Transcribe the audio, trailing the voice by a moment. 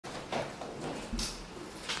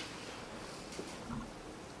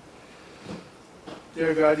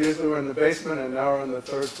Dear God, usually we're in the basement and now we're on the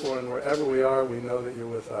third floor, and wherever we are, we know that you're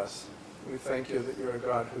with us. We thank you that you're a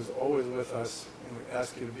God who's always with us, and we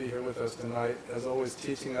ask you to be here with us tonight, as always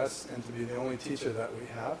teaching us and to be the only teacher that we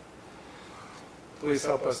have. Please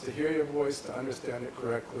help us to hear your voice, to understand it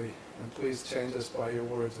correctly, and please change us by your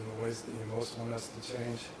words in the ways that you most want us to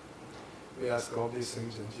change. We ask all these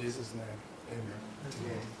things in Jesus' name. Amen.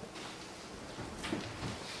 Amen.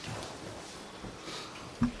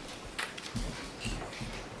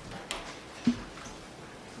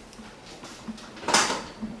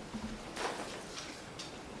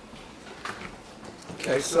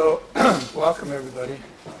 Okay, so welcome everybody.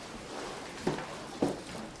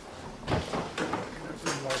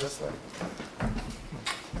 More this way.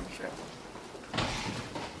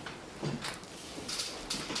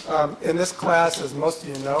 Okay. In this class, as most of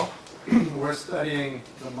you know, we're studying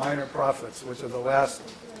the Minor Prophets, which are the last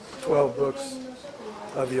 12 books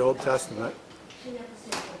of the Old Testament.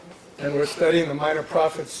 And we're studying the Minor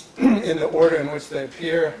Prophets in the order in which they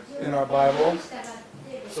appear in our Bible.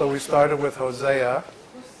 So we started with Hosea.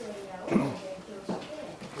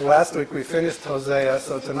 Last week we finished Hosea,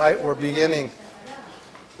 so tonight we're beginning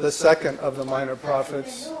the second of the Minor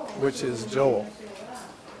Prophets, which is Joel.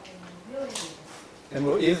 And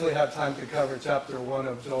we'll easily have time to cover chapter 1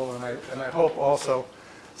 of Joel, and I hope also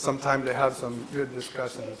some time to have some good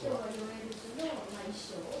discussion as well.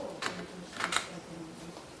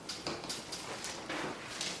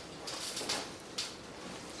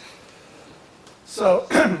 So,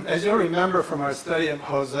 as you'll remember from our study of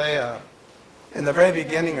Hosea, in the very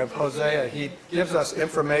beginning of Hosea, he gives us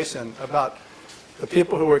information about the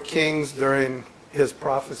people who were kings during his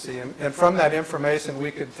prophecy. And from that information,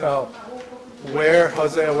 we could tell where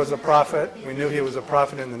Hosea was a prophet. We knew he was a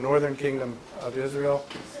prophet in the northern kingdom of Israel.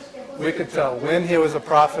 We could tell when he was a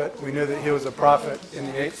prophet. We knew that he was a prophet in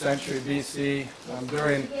the 8th century BC,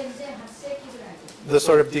 during the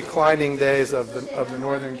sort of declining days of the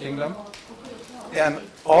northern kingdom. And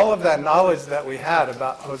all of that knowledge that we had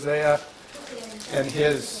about Hosea and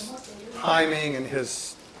his timing and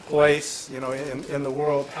his place, in the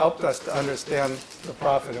world helped us to understand the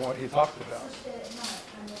prophet and what he talked about.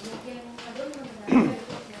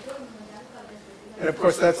 And of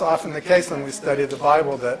course, that's often the case when we study the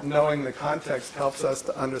Bible, that knowing the context helps us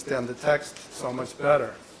to understand the text so much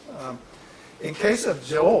better. In case of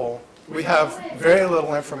Joel, we have very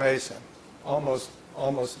little information, almost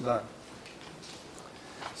none.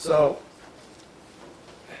 So,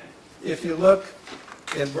 if you look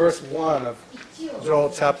in verse 1 of Joel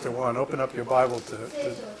chapter 1, open up your Bible to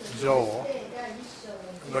Joel.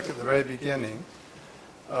 Look at the very beginning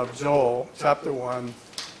of Joel chapter 1,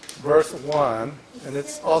 verse 1, and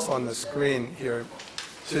it's also on the screen here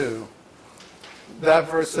too. That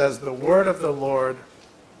verse says, "The word of the Lord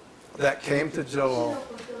that came to Joel,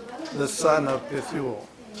 the son of Bethuel,"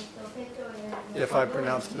 if I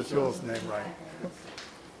pronounced Bethuel's name right.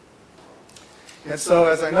 And so,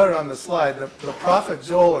 as I noted on the slide, the prophet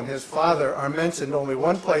Joel and his father are mentioned only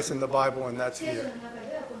one place in the Bible, and that's here.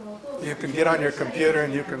 You can get on your computer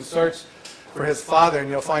and you can search for his father, and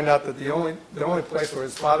you'll find out that the only place where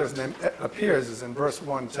his father's name appears is in verse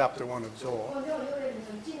 1, chapter 1 of Joel.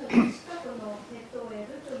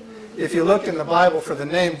 If you look in the Bible for the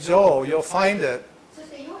name Joel, you'll find it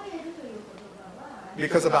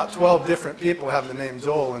because about 12 different people have the name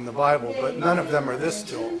Joel in the Bible, but none of them are this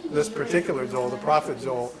Joel. This particular Joel, the prophet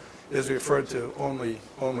Joel, is referred to only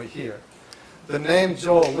here. The name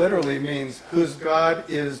Joel literally means "whose God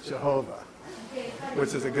is Jehovah,"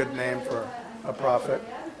 which is a good name for a prophet.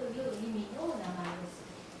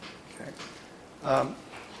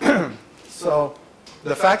 Okay. So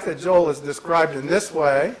the fact that Joel is described in this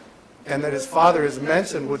way and that his father is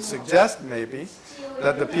mentioned would suggest maybe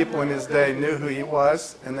that the people in his day knew who he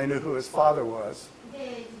was and they knew who his father was.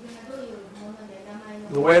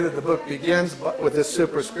 The way that the book begins with this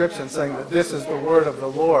superscription saying that this is the word of the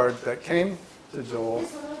Lord that came to Joel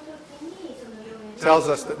tells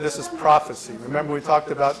us that this is prophecy. Remember, we talked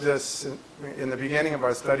about this in the beginning of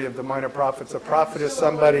our study of the Minor Prophets. A prophet is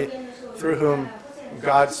somebody through whom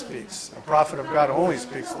God speaks. A prophet of God only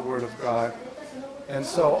speaks the word of God. And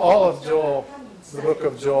so all of Joel, the book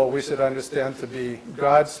of Joel, we should understand to be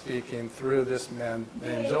God speaking through this man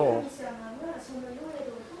named Joel,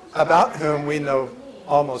 about whom we know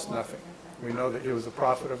almost nothing. We know that he was a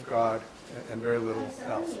prophet of God and very little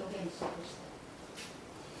else.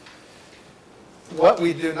 What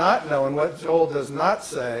we do not know and what Joel does not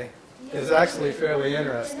say is actually fairly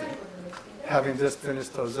interesting. Having just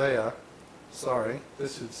finished Hosea, sorry,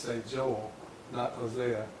 this should say Joel, not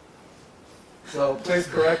Hosea. So please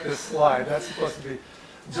correct this slide. That's supposed to be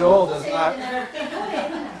Joel does not.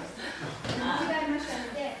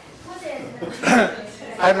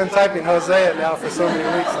 I've been typing Hosea now for so many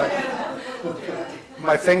weeks,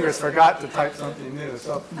 my fingers forgot to type something new.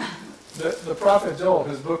 So the prophet Joel,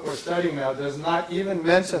 whose book we're studying now, does not even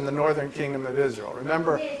mention the northern kingdom of Israel.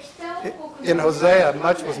 Remember, in Hosea,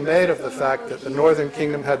 much was made of the fact that the northern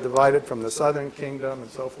kingdom had divided from the southern kingdom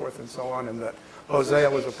and so forth and so on, and that Hosea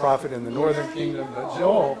was a prophet in the northern kingdom. But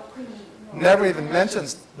Joel never even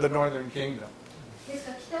mentions the northern kingdom.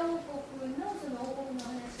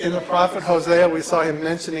 In the prophet Hosea, we saw him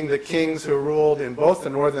mentioning the kings who ruled in both the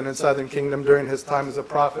northern and southern kingdom during his time as a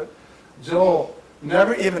prophet. Joel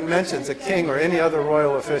never even mentions a king or any other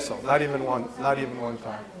royal official, not even one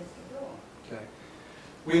time. Okay.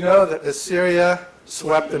 We know that Assyria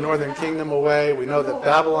swept the northern kingdom away. We know that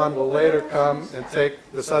Babylon will later come and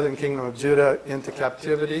take the southern kingdom of Judah into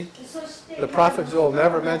captivity. The prophet Joel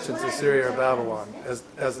never mentions Assyria or Babylon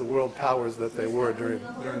as the world powers that they were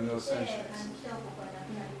during those centuries.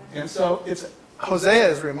 And so Hosea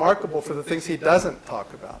is remarkable for the things he doesn't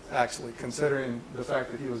talk about, actually, considering the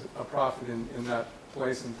fact that he was a prophet in that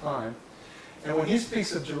place and time. And when he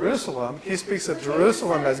speaks of Jerusalem, he speaks of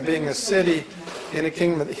Jerusalem as being a city in a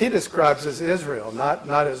kingdom that he describes as Israel, not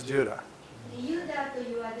as Judah.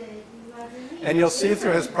 And you'll see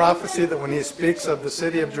through his prophecy that when he speaks of the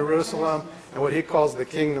city of Jerusalem and what he calls the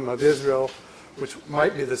kingdom of Israel, which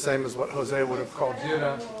might be the same as what Hosea would have called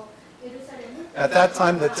Judah, at that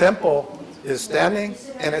time the temple is standing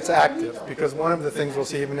and it's active, because one of the things we'll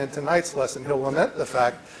see even in tonight's lesson, he'll lament the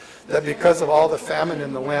fact that because of all the famine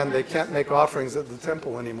in the land, they can't make offerings at the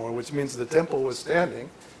temple anymore, which means the temple was standing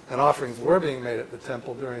and offerings were being made at the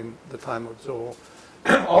temple during the time of Joel.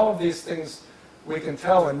 All of these things we can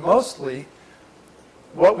tell, and mostly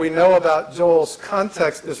what we know about Joel's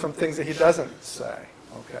context is from things that he doesn't say.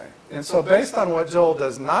 Okay, and so based on what Joel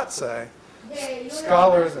does not say,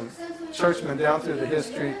 scholars and churchmen down through the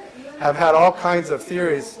history have had all kinds of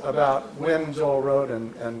theories about when Joel wrote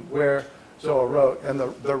and where Joel wrote. And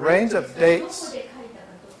the range of dates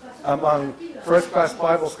among first-class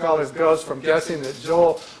Bible scholars goes from guessing that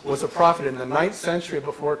Joel was a prophet in the 9th century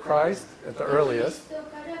before Christ, at the earliest,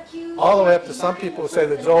 all the way up to some people who say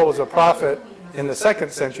that Joel was a prophet in the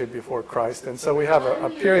 2nd century before Christ. And so we have a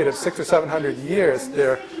period of 600 or 700 years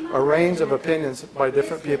there, a range of opinions by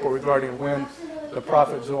different people regarding when the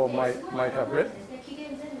prophet Joel might have written.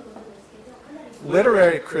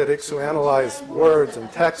 Literary critics who analyze words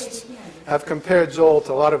and texts have compared Joel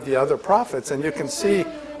to a lot of the other prophets, and you can see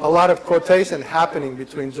a lot of quotation happening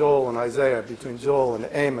between Joel and Isaiah, between Joel and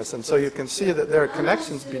Amos, and so you can see that there are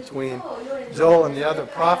connections between Joel and the other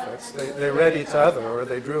prophets. They read each other, or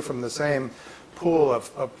they drew from the same pool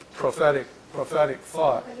of prophetic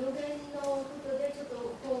thought.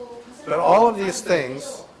 But all of these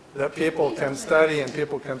things that people can study and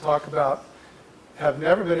people can talk about have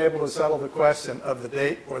never been able to settle the question of the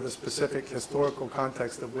date or the specific historical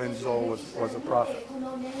context of when Joel was a prophet.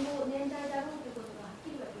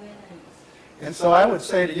 And so I would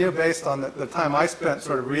say to you, based on the time I spent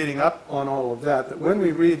sort of reading up on all of that when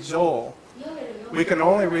we read Joel, we can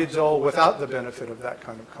only read Joel without the benefit of that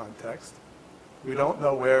kind of context. We don't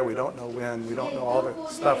know where, we don't know when, we don't know all the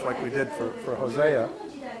stuff like we did for Hosea.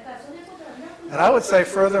 And I would say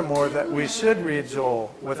furthermore that we should read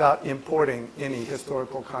Joel without importing any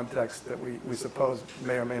historical context that we suppose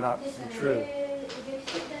may or may not be true.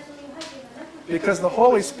 Because the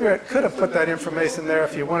Holy Spirit could have put that information there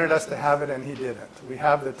if he wanted us to have it, and he didn't. We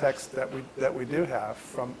have the text that we do have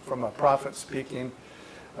from a prophet speaking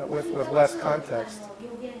with less context.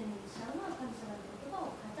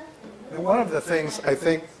 And one of the things I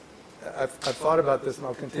think, I've thought about this and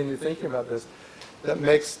I'll continue thinking about this, that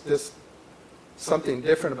makes this something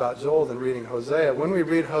different about Joel than reading Hosea. When we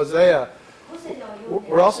read Hosea,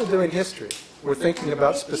 we're also doing history. We're thinking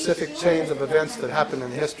about specific chains of events that happened in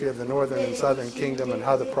the history of the northern and southern kingdom and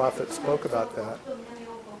how the prophet spoke about that.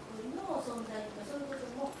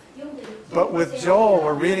 But with Joel,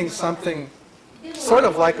 we're reading something sort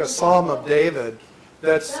of like a Psalm of David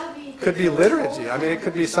that could be liturgy. I mean, it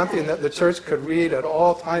could be something that the church could read at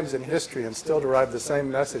all times in history and still derive the same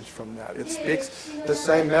message from that. It speaks the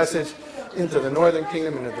same message into the northern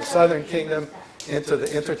kingdom, into the southern kingdom, into the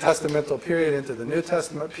intertestamental period, into the New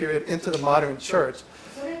Testament period, into the modern church.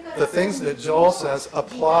 The things that Joel says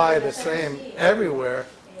apply the same everywhere,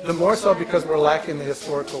 the more so because we're lacking the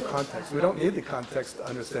historical context. We don't need the context to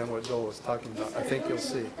understand what Joel was talking about, I think you'll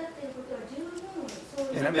see.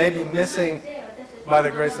 And it may be missing by the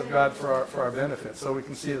grace of God for our benefit. So we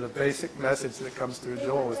can see the basic message that comes through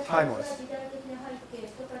Joel is timeless.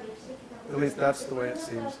 At least that's the way it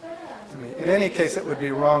seems to me. In any case, it would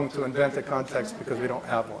be wrong to invent a context because we don't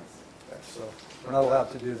have one. Okay, so we're not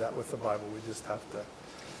allowed to do that with the Bible. We just have to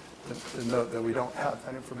note that we don't have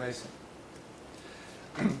that information.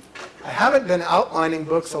 I haven't been outlining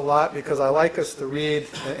books a lot because I like us to read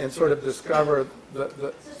and sort of discover the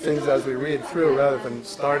things as we read through rather than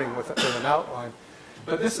starting with an outline.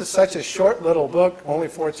 But this is such a short little book, only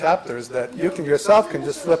 4 chapters, that you yourself can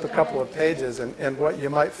just flip a couple of pages, and what you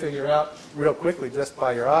might figure out real quickly just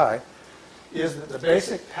by your eye is that the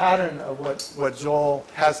basic pattern of what Joel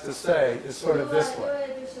has to say is sort of this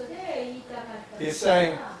way. He's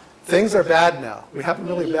saying, things are bad now. We have a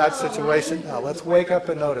really bad situation now. Let's wake up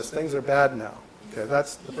and notice things are bad now. Okay,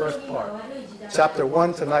 that's the first part. Chapter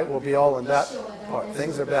 1 tonight will be all in that part.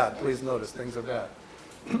 Things are bad. Please notice things are bad.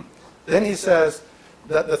 Then he says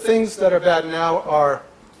that the things that are bad now are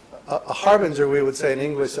a harbinger, we would say in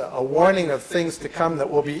English, a warning of things to come that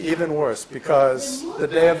will be even worse because the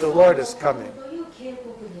day of the Lord is coming.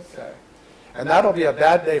 Okay. And that'll be a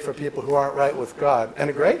bad day for people who aren't right with God and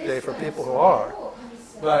a great day for people who are.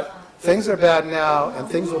 But things are bad now, and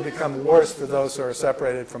things will become worse for those who are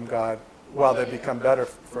separated from God while they become better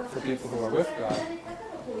for people who are with God.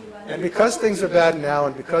 And because things are bad now,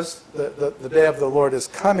 and because the day of the Lord is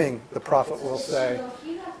coming, the prophet will say,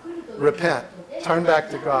 repent, turn back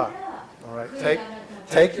to God. All right,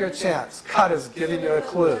 take your chance. God is giving you a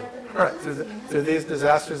clue. All right, through these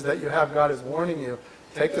disasters that you have, God is warning you.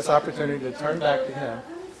 Take this opportunity to turn back to Him.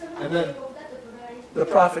 And then the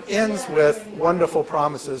prophet ends with wonderful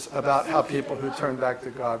promises about how people who turn back to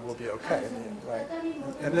God will be okay. Right?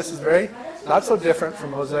 And this is not so different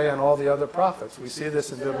from Hosea and all the other prophets. We see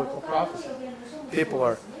this in biblical prophecy. People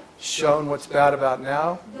are shown what's bad about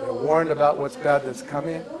now. They're warned about what's bad that's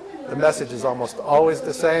coming. The message is almost always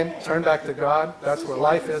the same. Turn back to God. That's where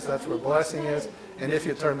life is. That's where blessing is. And if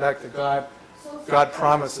you turn back to God, God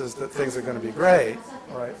promises that things are going to be great.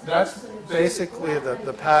 Right? That's basically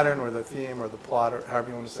the pattern or the theme or the plot or however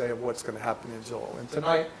you want to say of what's going to happen in Joel. And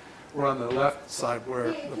tonight we're on the left side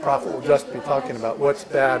where the prophet will just be talking about what's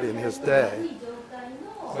bad in his day.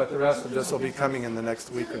 But the rest of this will be coming in the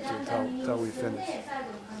next week or two till we finish.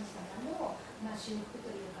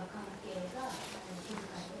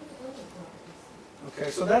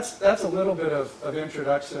 Okay, so that's a little bit of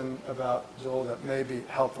introduction about Joel that may be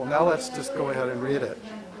helpful. Now let's just go ahead and read it.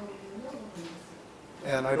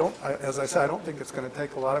 And as I said, I don't think it's going to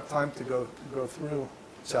take a lot of time to go through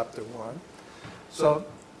chapter 1. So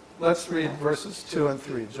let's read verses 2 and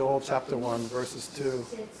 3. Joel chapter 1, verses 2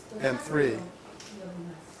 and 3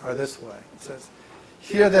 are this way. It says,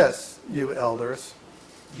 "Hear this, you elders.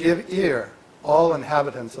 Give ear, all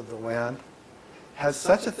inhabitants of the land. Has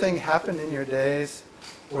such a thing happened in your days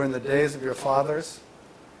or in the days of your fathers?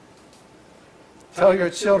 Tell your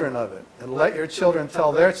children of it, and let your children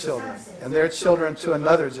tell their children, and their children to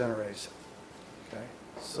another generation." Okay,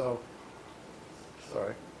 so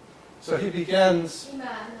he begins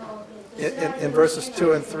in verses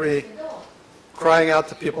 2 and 3, crying out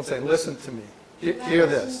to people and saying, listen to me, hear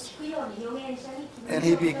this. And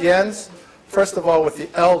he begins, first of all, with the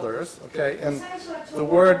elders, okay, and the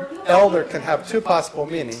word elder can have 2 possible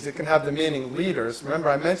meanings. It can have the meaning leaders. Remember,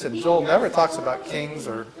 I mentioned Joel never talks about kings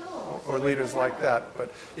or leaders like that,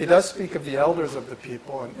 but he does speak of the elders of the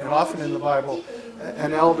people, and often in the Bible,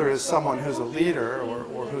 an elder is someone who's a leader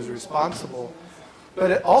or who's responsible,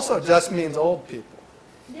 but it also just means old people.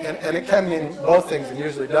 And it can mean both things, and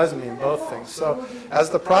usually does mean both things. So as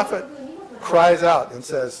the prophet cries out and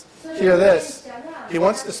says, hear this, he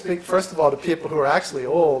wants to speak, first of all, to people who are actually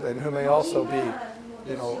old and who may also be,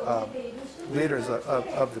 leaders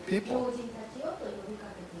of the people.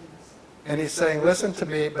 And he's saying, listen to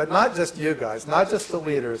me, but not just you guys, not just the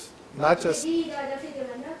leaders, not just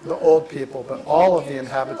the old people, but all of the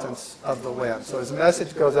inhabitants of the land. So his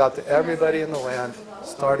message goes out to everybody in the land,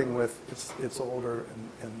 starting with its older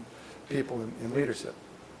and people in leadership.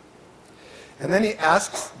 And then he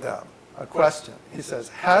asks them a question. He says,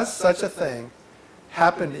 has such a thing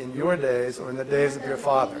happened in your days or in the days of your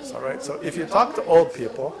fathers? All right. So if you talk to old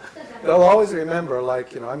people, they'll always remember,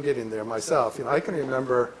 like, I'm getting there myself. I can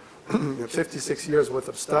remember 56 years worth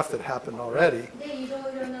of stuff that happened already.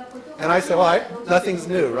 And I say, well, nothing's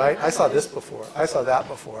new, right? I saw this before. I saw that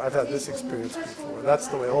before. I've had this experience before. That's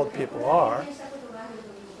the way old people are.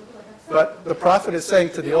 But the prophet is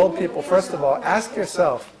saying to the old people, first of all, ask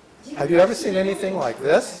yourself, have you ever seen anything like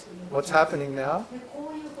this? What's happening now?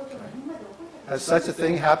 Has such a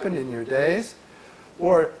thing happened in your days?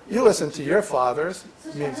 Or you listen to your fathers,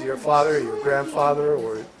 it means your father, your grandfather,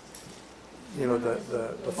 or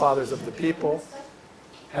the fathers of the people.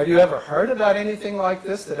 Have you ever heard about anything like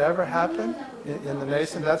this that ever happened in the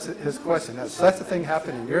nation? That's his question. Has such a thing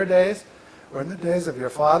happened in your days or in the days of your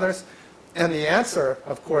fathers? And the answer,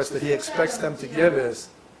 of course, that he expects them to give is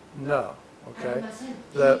no. Okay?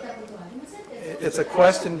 It's a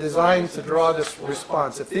question designed to draw this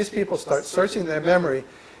response. If these people start searching their memory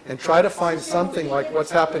and try to find something like what's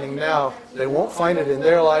happening now, they won't find it in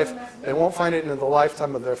their life. They won't find it in the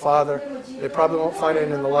lifetime of their father. They probably won't find it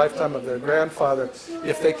in the lifetime of their grandfather.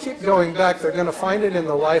 If they keep going back, they're going to find it in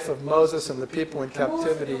the life of Moses and the people in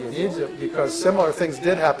captivity in Egypt, because similar things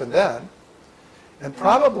did happen then. And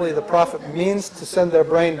probably the prophet means to send their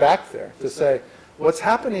brain back there, to say, what's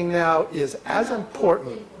happening now is as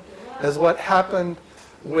important as what happened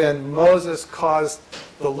when Moses caused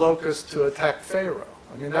the locusts to attack Pharaoh.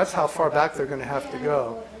 I mean, that's how far back they're going to have to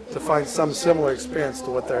go to find some similar experience to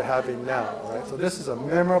what they're having now. Right? So this is a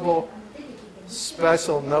memorable,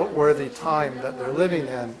 special, noteworthy time that they're living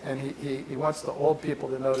in, and he wants the old people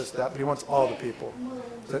to notice that, but he wants all the people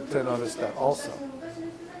to notice that also.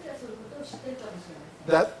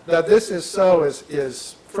 That this is so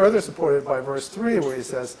is further supported by verse 3, where he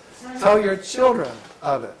says, tell your children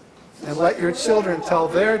of it, and let your children tell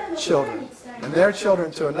their children, and their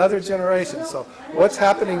children to another generation. So what's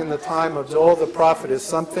happening in the time of Joel the prophet is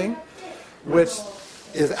something which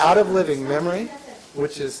is out of living memory,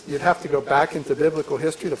 which is, you'd have to go back into biblical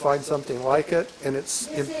history to find something like it, and it's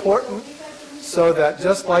important so that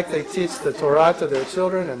just like they teach the Torah to their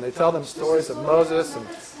children, and they tell them stories of Moses and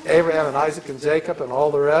Abraham and Isaac and Jacob and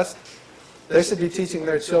all the rest, they should be teaching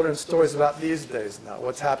their children stories about these days now,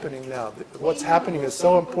 what's happening now. What's happening is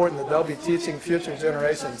so important that they'll be teaching future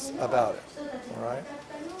generations about it. All right?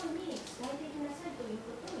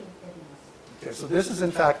 Okay, so this is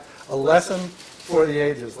in fact a lesson for the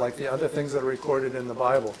ages, like the other things that are recorded in the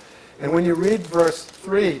Bible. And when you read verse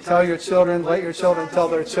 3, tell your children, let your children tell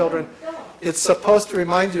their children, it's supposed to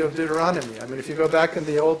remind you of Deuteronomy. I mean, if you go back in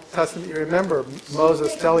the Old Testament, you remember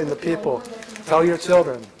Moses telling the people, tell your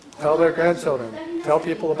children, tell their grandchildren, tell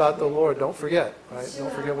people about the Lord. Don't forget, right?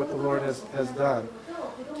 Don't forget what the Lord has done.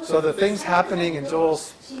 So the things happening in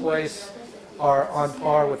Joel's place are on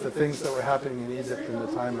par with the things that were happening in Egypt in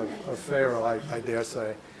the time of Pharaoh, I dare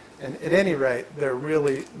say. And at any rate, they're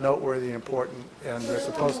really noteworthy and important, and they're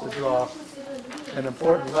supposed to draw an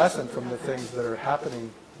important lesson from the things that are happening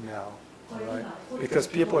now. Right? Because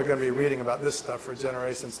people are going to be reading about this stuff for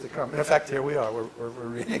generations to come. And in fact, here we are. We're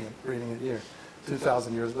reading it here.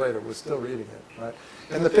 2,000 years later, we're still reading it. Right?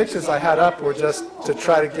 And the pictures I had up were just to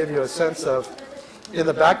try to give you a sense of, in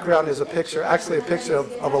the background is a picture, actually a picture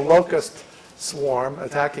of a locust swarm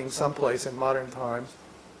attacking someplace in modern times.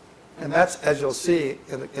 And that's, as you'll see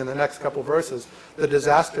in the next couple verses, the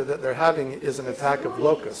disaster that they're having is an attack of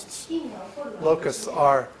locusts. Locusts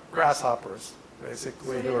are grasshoppers,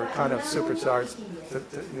 basically, who are kind of supercharged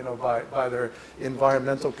by their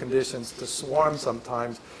environmental conditions to swarm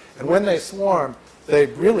sometimes. And when they swarm, they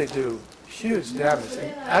really do huge damage.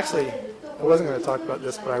 And actually, I wasn't going to talk about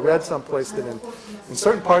this, but I read someplace that in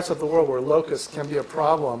certain parts of the world where locusts can be a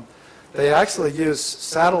problem, they actually use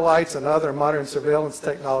satellites and other modern surveillance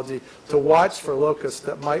technology to watch for locusts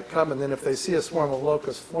that might come, and then if they see a swarm of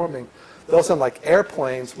locusts forming, they'll send like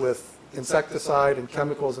airplanes with insecticide and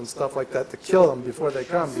chemicals and stuff like that to kill them before they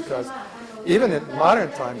come, because even in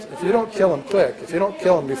modern times, if you don't kill them quick, if you don't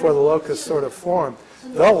kill them before the locusts sort of form,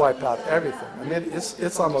 they'll wipe out everything. I mean,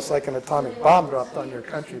 it's almost like an atomic bomb dropped on your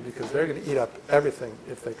country, because they're going to eat up everything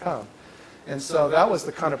if they come. And so that was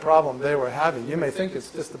the kind of problem they were having. You may think it's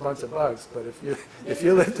just a bunch of bugs, but if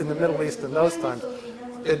you lived in the Middle East in those times,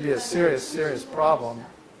 it'd be a serious, serious problem,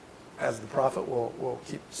 as the prophet will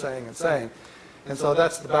keep saying and saying. And so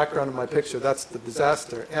that's the background of my picture. That's the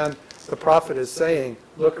disaster. And the prophet is saying,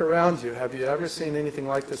 look around you. Have you ever seen anything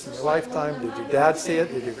like this in your lifetime? Did your dad see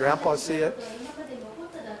it? Did your grandpa see it?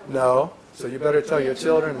 No. So you better tell your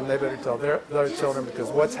children, and they better tell their children, because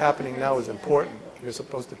what's happening now is important. You're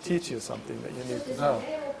supposed to teach you something that you need to know.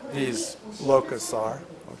 These locusts are.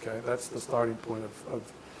 Okay, that's the starting point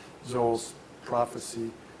of Joel's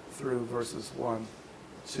prophecy through verses 1,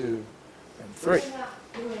 2, and 3.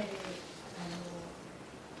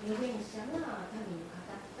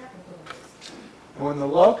 When the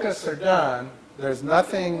locusts are done, there's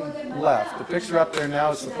nothing left. The picture up there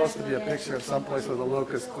now is supposed to be a picture of someplace where the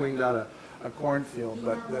locusts cleaned out a cornfield,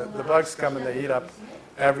 but the bugs come and they eat up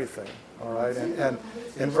everything. All right, and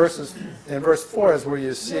in verse 4 is where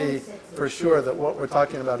you see for sure that what we're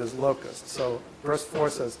talking about is locusts. So verse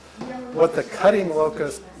 4 says, what the cutting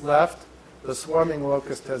locust left, the swarming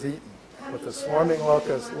locust has eaten. What the swarming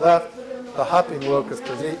locust left, the hopping locust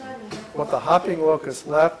has eaten. What the hopping locust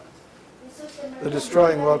left, the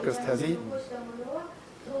destroying locust has eaten.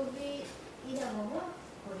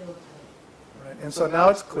 Right? And so now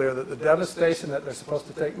it's clear that the devastation that they're supposed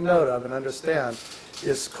to take note of and understand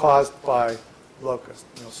is caused by locusts,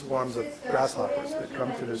 swarms of grasshoppers that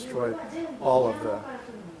come to destroy all of the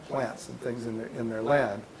plants and things in their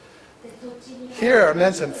land. Here are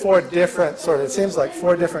mentioned it seems like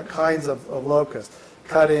four different kinds of locusts: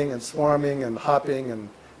 cutting and swarming and hopping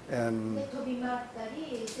and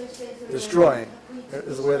destroying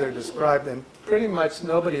is the way they're described. And pretty much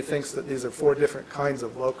nobody thinks that these are four different kinds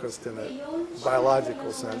of locusts in a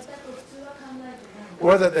biological sense,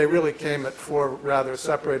 or that they really came at four rather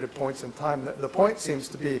separated points in time. The point seems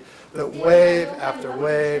to be that wave after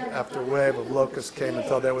wave after wave of locusts came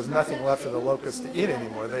until there was nothing left for the locusts to eat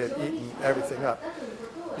anymore. They had eaten everything up.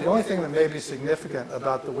 The only thing that may be significant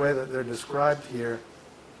about the way that they're described here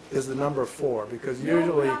is the number 4, because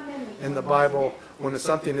usually in the Bible, when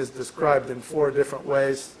something is described in 4 different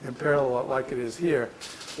ways in parallel like it is here,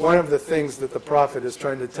 one of the things that the prophet is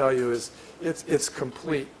trying to tell you is it's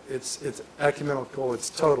complete, it's ecumenical, it's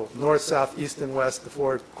total. North, south, east, and west, the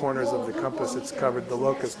 4 corners of the compass, it's covered. The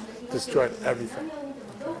locust destroyed everything.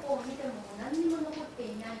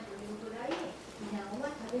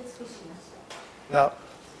 Now,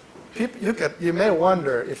 you may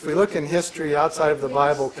wonder, if we look in history outside of the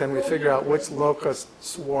Bible, can we figure out which locust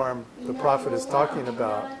swarm the prophet is talking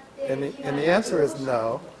about? And the answer is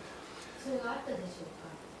no.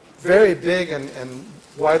 Very big and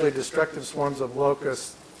widely destructive swarms of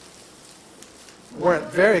locusts weren't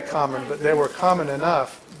very common, but they were common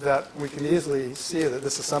enough that we can easily see that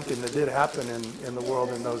this is something that did happen in the world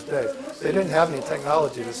in those days. They didn't have any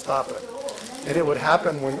technology to stop it. And it would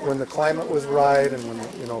happen when the climate was right and when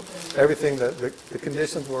everything, the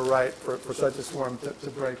conditions were right for such a swarm to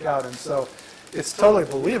break out. And so it's totally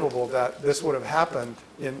believable that this would have happened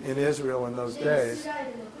in Israel in those days.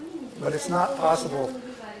 But it's not possible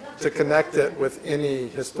to connect it with any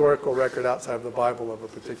historical record outside of the Bible of a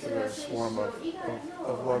particular swarm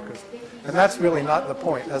of locusts. And that's really not the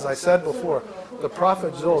point. As I said before, the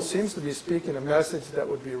prophet Joel seems to be speaking a message that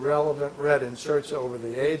would be relevant, read in church over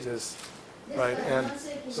the ages. Right, and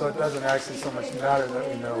so it doesn't actually so much matter that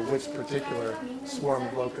we know which particular swarm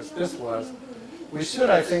of locusts this was. We should,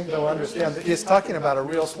 I think, though, understand that he's talking about a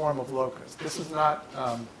real swarm of locusts. This is not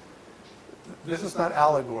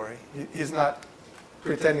allegory. He's not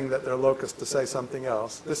pretending that they're locusts to say something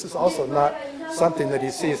else. This is also not something that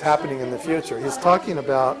he sees happening in the future. He's talking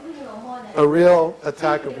about a real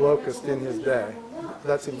attack of locusts in his day.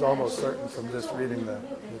 That seems almost certain from just reading the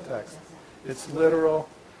text. It's literal.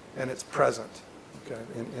 And it's present, okay,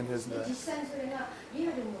 in his day.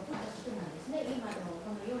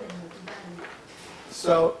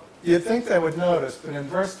 So you'd think they would notice, but in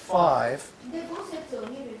verse 5,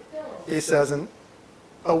 he says,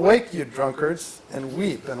 "Awake, you drunkards, and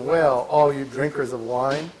weep and wail, all you drinkers of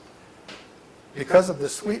wine, because of the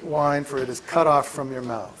sweet wine, for it is cut off from your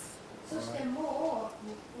mouth." Right.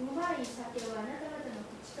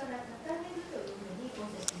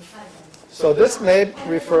 So this may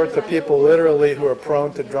refer to people literally who are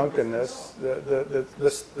prone to drunkenness.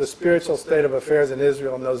 The spiritual state of affairs in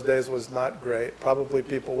Israel in those days was not great. Probably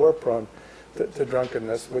people were prone to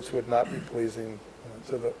drunkenness, which would not be pleasing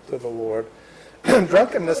to the Lord.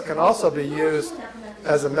 Drunkenness can also be used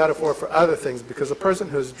as a metaphor for other things, because a person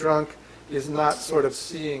who's drunk is not sort of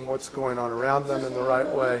seeing what's going on around them in the right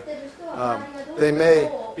way. They may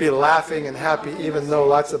be laughing and happy even though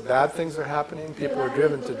lots of bad things are happening. People are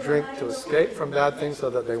driven to drink to escape from bad things so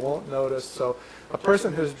that they won't notice. So a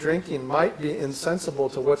person who's drinking might be insensible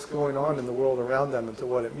to what's going on in the world around them and to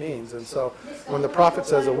what it means. And so when the prophet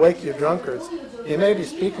says, "Awake, you drunkards," he may be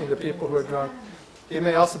speaking to people who are drunk. He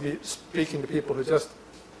may also be speaking to people who just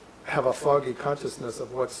have a foggy consciousness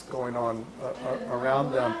of what's going on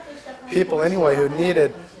around them. People, anyway, who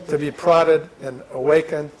needed to be prodded and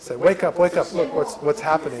awakened, say, wake up, look what's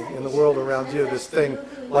happening in the world around you, this thing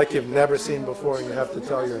like you've never seen before, and you have to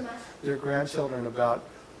tell your grandchildren about.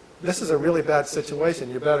 This is a really bad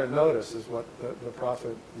situation, you better notice, is what the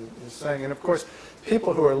prophet is saying. And of course,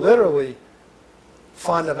 people who are literally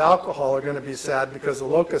fond of alcohol are going to be sad because the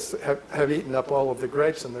locusts have eaten up all of the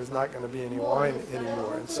grapes and there's not going to be any wine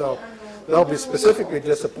anymore. And so they'll be specifically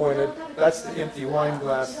disappointed. That's the empty wine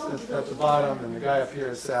glass at the bottom, and the guy up here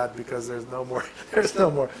is sad because there's no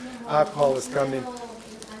more alcohol is coming.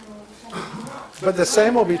 But the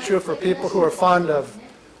same will be true for people who are fond of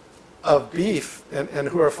beef and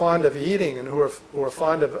who are fond of eating and who are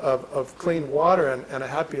fond of clean water and a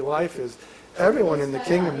happy life. Is everyone in the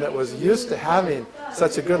kingdom that was used to having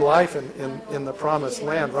such a good life in the promised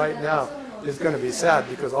land right now is going to be sad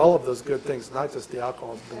because all of those good things, not just the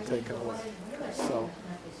alcohol, has been taken away.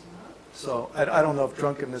 So I don't know if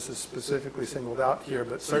drunkenness is specifically singled out here,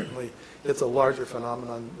 but certainly it's a larger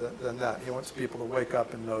phenomenon than that. He wants people to wake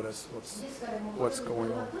up and notice what's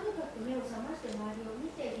going on.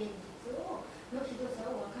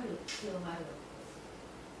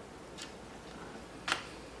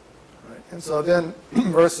 Right. And so then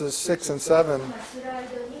verses 6 and 7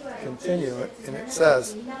 continue, and it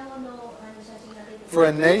says, "For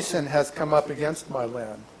a nation has come up against my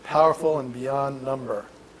land, powerful and beyond number.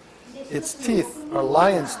 Its teeth are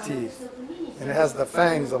lion's teeth, and it has the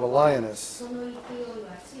fangs of a lioness.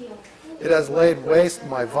 It has laid waste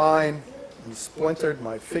my vine and splintered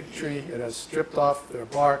my fig tree. It has stripped off their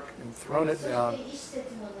bark and thrown it down.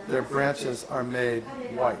 Their branches are made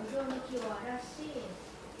white."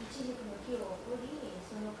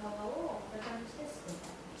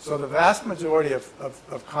 So the vast majority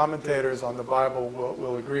of commentators on the Bible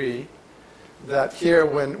will agree that here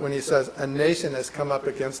when he says, "a nation has come up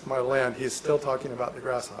against my land," he's still talking about the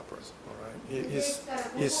grasshoppers. All right?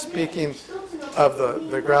 He's speaking of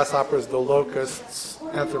the grasshoppers, the locusts,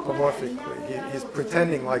 anthropomorphically. He's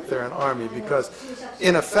pretending like they're an army because,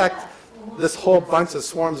 in effect, this whole bunch of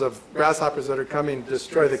swarms of grasshoppers that are coming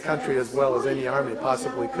destroy the country as well as any army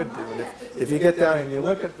possibly could do. And if you get down and you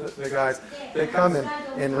look at the guys, they come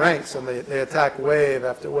in ranks and they attack wave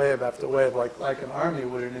after wave after wave like an army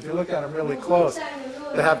would. And if you look at them really close,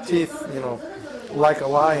 they have teeth, like a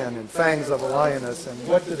lion and fangs of a lioness. And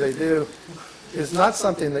what do they do is not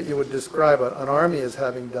something that you would describe an army as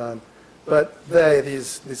having done. But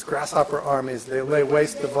these grasshopper armies, they lay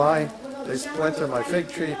waste the vine, they splinter my fig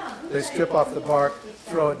tree, they strip off the bark,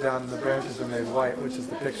 throw it down, and the branches are made white, which is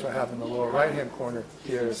the picture I have in the lower right-hand corner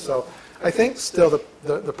here. So I think still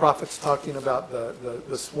the prophet's talking about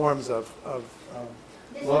the swarms of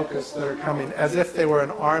locusts that are coming as if they were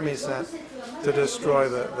an army sent to destroy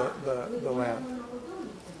the land.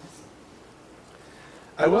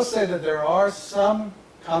 I will say that there are some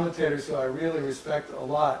commentators who I really respect a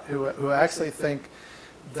lot who actually think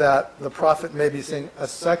that the prophet may be seeing a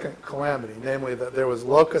second calamity, namely that there was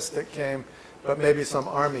locusts that came, but maybe some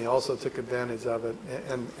army also took advantage of it.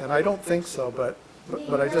 And I don't think so, but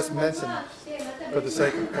I just mentioned for the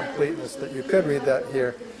sake of completeness that you could read that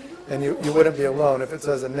here, and you wouldn't be alone. If it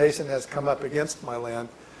says, "a nation has come up against my land,"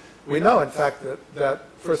 we know, in fact, that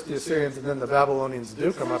first the Assyrians and then the Babylonians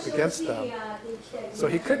do come up against them. So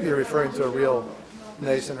he could be referring to a real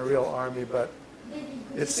nation, a real army, but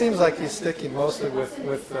it seems like he's sticking mostly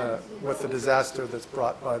with the disaster that's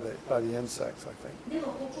brought by the insects, I think.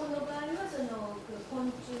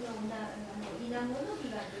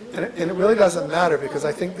 And it really doesn't matter because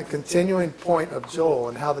I think the continuing point of Joel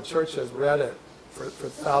and how the church has read it for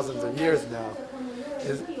thousands of years now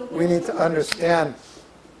is we need to understand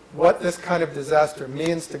what this kind of disaster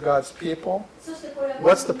means to God's people,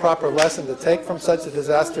 what's the proper lesson to take from such a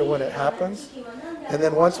disaster when it happens, and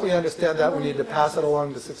then once we understand that, we need to pass it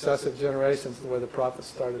along to successive generations the way the prophets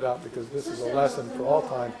started out, because this is a lesson for all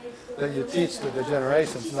time that you teach to the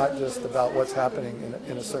generations, not just about what's happening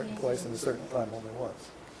in a certain place in a certain time only once.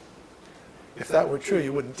 If that were true,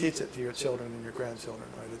 you wouldn't teach it to your children and your grandchildren,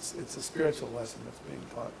 right? It's a spiritual lesson that's being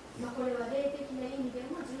taught.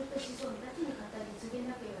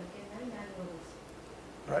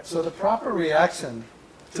 Right, so the proper reaction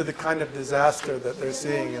to the kind of disaster that they're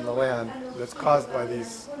seeing in the land that's caused by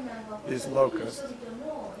these locusts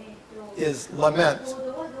is lament.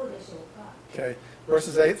 Okay,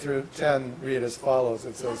 verses 8 through 10 read as follows.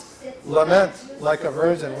 It says, "Lament like a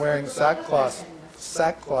virgin wearing sackcloth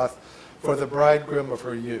for the bridegroom of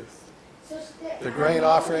her youth. The grain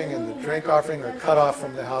offering and the drink offering are cut off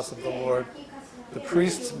from the house of the Lord. The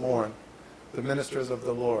priests mourn, the ministers of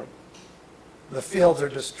the Lord. The fields are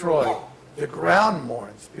destroyed. The ground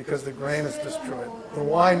mourns because the grain is destroyed. The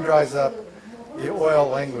wine dries up. The oil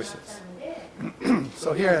languishes."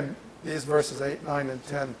 So here in these verses 8, 9, and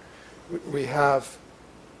 10, we have,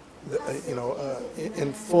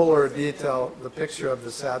 in fuller detail, the picture of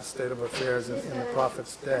the sad state of affairs in the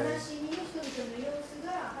prophet's day.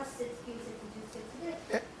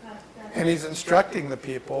 And he's instructing the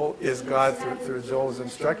people, is God through Joel is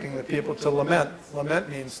instructing the people to lament. Lament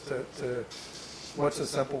means to what's a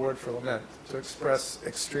simple word for lament? To express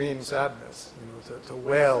extreme sadness, to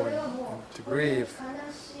wail and to grieve,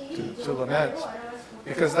 to lament.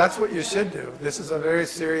 Because that's what you should do. This is a very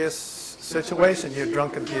serious situation, you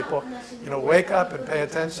drunken people. Wake up and pay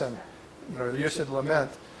attention. You should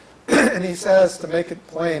lament. And he says, to make it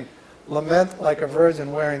plain, lament like a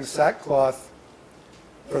virgin wearing sackcloth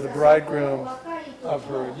for the bridegroom of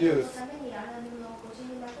her youth.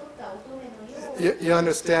 you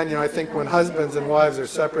understand, I think when husbands and wives are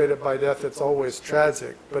separated by death, it's always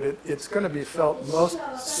tragic, but it's going to be felt most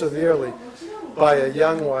severely by a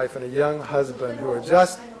young wife and a young husband who are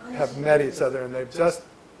just have met each other and they've just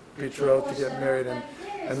betrothed to get married,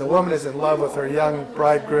 and the woman is in love with her young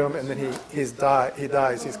bridegroom, and then he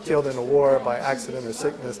dies. He's killed in a war by accident or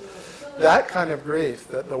sickness. That kind of grief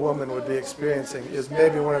that the woman would be experiencing is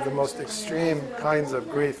maybe one of the most extreme kinds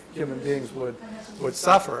of grief human beings would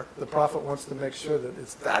suffer. The prophet wants to make sure that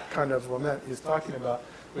it's that kind of lament he's talking about,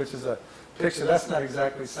 which is a picture. That's not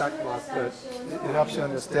exactly sackcloth, but it helps you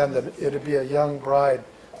understand that it would be a young bride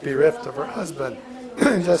bereft of her husband,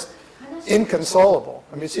 just inconsolable.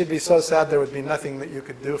 I mean, she'd be so sad there would be nothing that you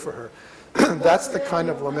could do for her. That's the kind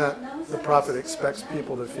of lament the prophet expects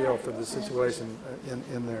people to feel for the situation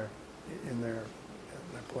in their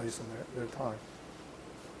place and their time.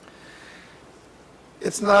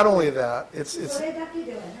 It's not only that, it's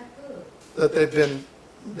that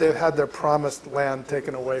they've had their promised land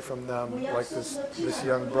taken away from them, like this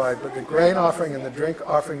young bride, but the grain offering and the drink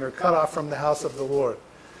offering are cut off from the house of the Lord.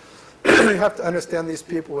 You have to understand these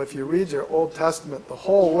people. If you read your Old Testament, the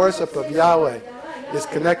whole worship of Yahweh is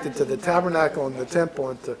connected to the tabernacle and the temple,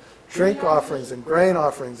 and to drink offerings and grain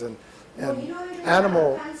offerings and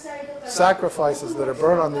animal sacrifices that are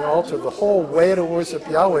burned on the altar. The whole way to worship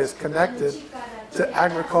Yahweh is connected to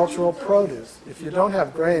agricultural produce. If you don't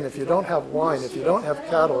have grain, if you don't have wine, if you don't have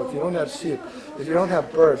cattle, if you don't have sheep, if you don't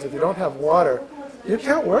have birds, if you don't have water, you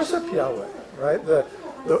can't worship Yahweh, right?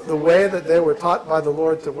 The way that they were taught by the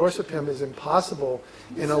Lord to worship Him is impossible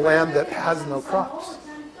in a land that has no crops,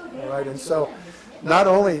 all right? And so not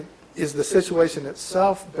only is the situation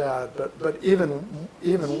itself bad, but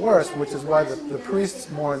even worse, which is why the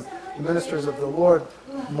priests mourn, the ministers of the Lord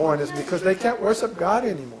mourn, is because they can't worship God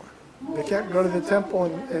anymore. They can't go to the temple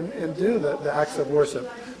and do the acts of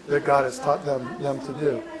worship that God has taught them to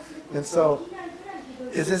do. And so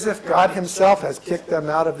it's as if God Himself has kicked them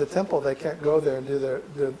out of the temple. They can't go there and do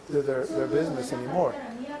their business anymore.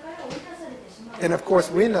 And of course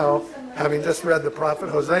we know, having just read the prophet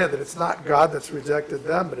Hosea, that it's not God that's rejected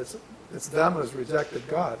them, but it's them who's rejected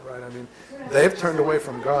God, right? I mean, they've turned away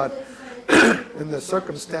from God, and the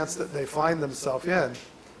circumstance that they find themselves in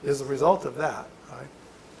is a result of that, right?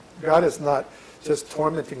 God is not just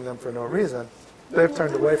tormenting them for no reason. They've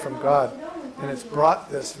turned away from God, and it's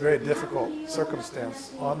brought this very difficult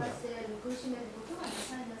circumstance on them.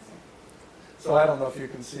 So I don't know if you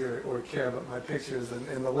can see or care, but my picture is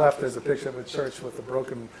in the left. There's a picture of a church with the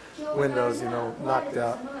broken windows, knocked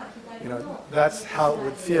out. That's how it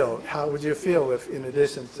would feel. How would you feel if, in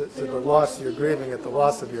addition to the loss you're grieving at the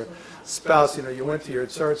loss of your spouse, you went to your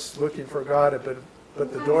church looking for God,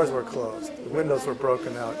 but the doors were closed, the windows were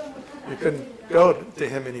broken out. You couldn't go to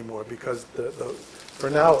Him anymore because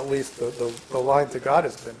for now at least the line to God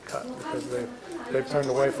has been cut because they've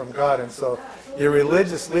turned away from God. And so your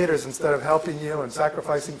religious leaders, instead of helping you and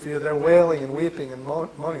sacrificing for you, they're wailing and weeping and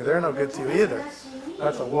moaning. They're no good to you either.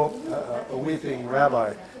 That's a weeping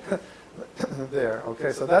rabbi there.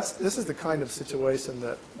 Okay, so this is the kind of situation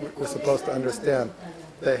that we're supposed to understand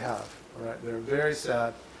they have. All right, they're very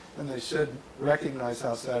sad, and they should recognize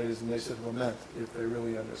how sad it is, and they should lament if they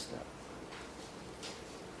really understand.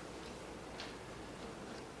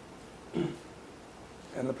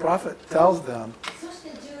 And the prophet tells them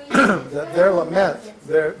that their lament,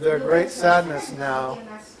 their great sadness now,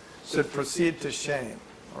 should proceed to shame.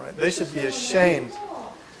 All right? They should be ashamed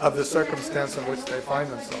of the circumstance in which they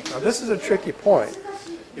find themselves. Now, this is a tricky point.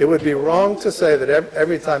 It would be wrong to say that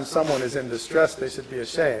every time someone is in distress, they should be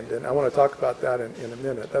ashamed. And I want to talk about that in a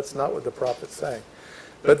minute. That's not what the prophet's saying.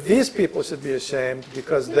 But these people should be ashamed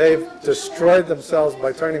because they've destroyed themselves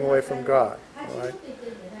by turning away from God. All right?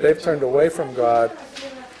 They've turned away from God.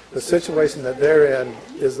 The situation that they're in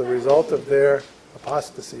is the result of their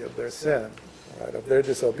apostasy, of their sin, right, of their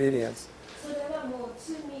disobedience.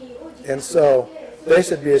 And so they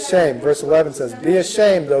should be ashamed. Verse 11 says, "Be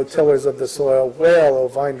ashamed, O tillers of the soil. Wail, O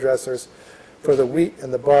vine dressers, for the wheat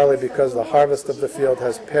and the barley, because the harvest of the field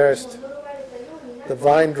has perished. The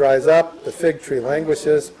vine dries up, the fig tree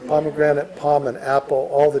languishes, pomegranate, palm, and apple,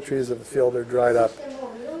 all the trees of the field are dried up.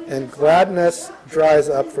 And gladness dries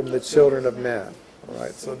up from the children of men." All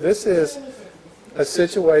right, so this is a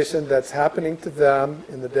situation that's happening to them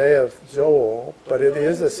in the day of Joel, but it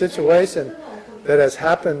is a situation that has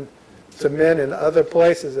happened to men in other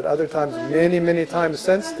places at other times, many, many times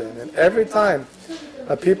since then. And every time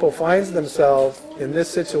a people finds themselves in this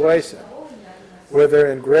situation, where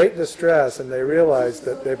they're in great distress and they realize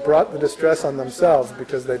that they brought the distress on themselves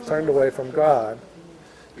because they turned away from God,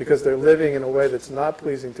 because they're living in a way that's not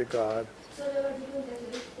pleasing to God,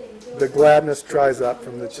 the gladness dries up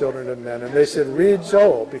from the children of men. And they should read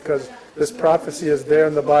Joel, because this prophecy is there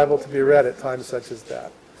in the Bible to be read at times such as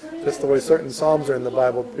that. Just the way certain Psalms are in the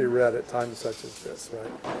Bible to be read at times such as this,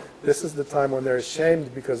 right? This is the time when they're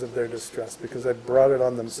ashamed because of their distress, because they've brought it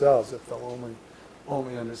on themselves, if they'll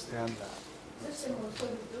only understand that.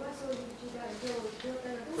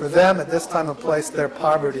 For them, at this time and place, their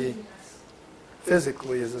poverty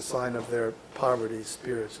physically is a sign of their poverty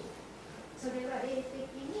spiritually.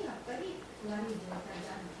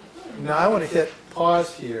 Now I want to hit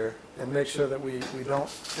pause here and make sure that we don't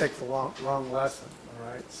take the wrong lesson.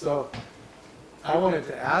 All right? So I wanted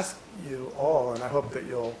to ask you all, and I hope that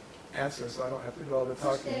you'll answer so I don't have to do all the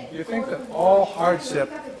talking. Do you think that all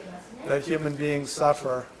hardship that human beings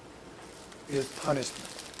suffer is punishment?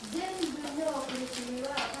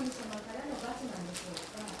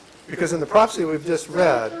 Because in the prophecy we've just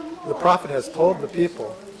read, the prophet has told the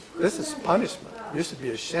people, this is punishment. You should be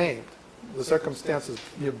ashamed. The circumstances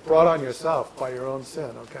you've brought on yourself by your own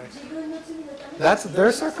sin, okay? That's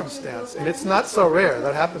their circumstance, and it's not so rare.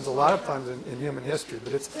 That happens a lot of times in human history.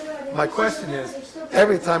 But my question is,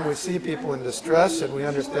 every time we see people in distress, should we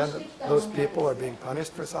understand that those people are being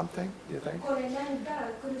punished for something, do you think?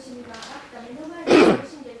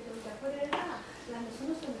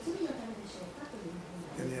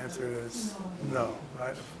 And the answer is no,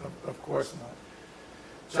 right? Of course not.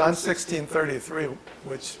 John 16:33,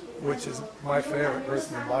 which is my favorite verse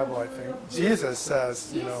in the Bible, I think. Jesus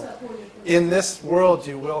says, in this world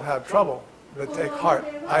you will have trouble, but take heart.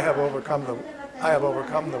 I have overcome the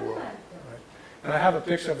world. Right? And I have a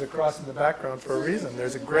picture of the cross in the background for a reason.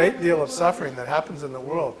 There's a great deal of suffering that happens in the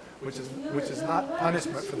world, which is not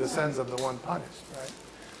punishment for the sins of the one punished. Right?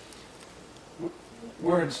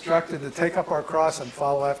 We're instructed to take up our cross and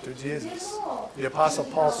follow after Jesus. The Apostle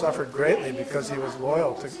Paul suffered greatly because he was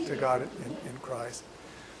loyal to God in Christ.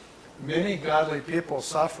 Many godly people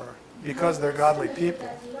suffer because they're godly people.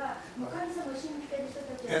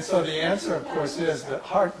 And so the answer, of course, is that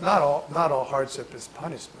not all hardship is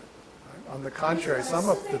punishment. Right? On the contrary, some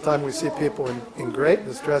of the time we see people in great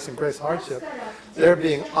distress and great hardship, they're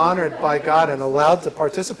being honored by God and allowed to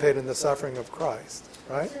participate in the suffering of Christ.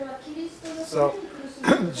 Right? So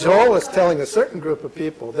Joel is telling a certain group of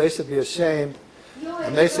people they should be ashamed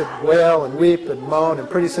and they should wail and weep and moan, and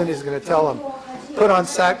pretty soon he's going to tell them, put on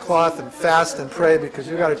sackcloth and fast and pray because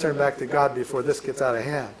you've got to turn back to God before this gets out of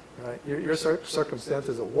hand. Right? Your circumstance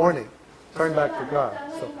is a warning. Turn back to God.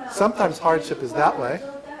 So sometimes hardship is that way.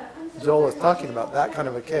 Joel is talking about that kind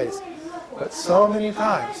of a case. But so many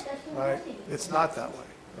times, right, it's not that way.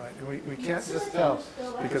 Right? And we can't just tell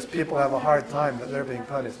because people have a hard time that they're being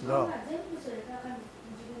punished. No.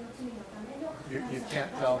 You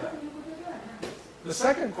can't tell that. The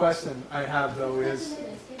second question I have, though, is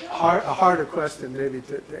a harder question maybe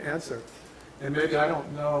to answer. And maybe I don't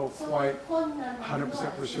know quite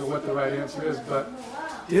 100% for sure what the right answer is, but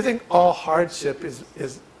do you think all hardship is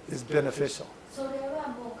beneficial?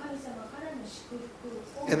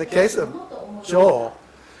 In the case of Joel,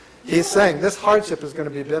 he's saying this hardship is going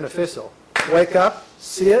to be beneficial. Wake up,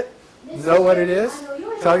 see it, know what it is,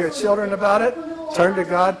 tell your children about it, turn to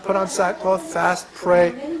God, put on sackcloth, fast,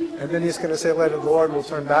 pray, and then he's going to say later, the Lord will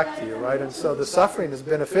turn back to you, right? And so the suffering is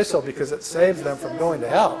beneficial because it saves them from going to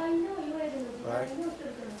hell, right?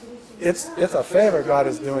 It's a favor God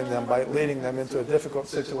is doing them by leading them into a difficult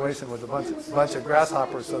situation with a bunch of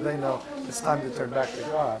grasshoppers so they know it's time to turn back to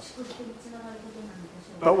God.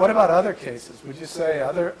 But what about other cases? Would you say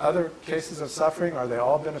other cases of suffering, are they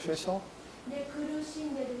all beneficial?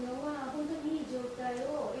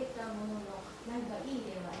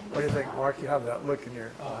 What do you think, Mark? You have that look in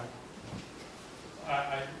your eye.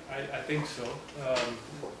 I think so.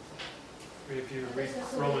 If you read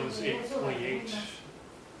Romans 8:28,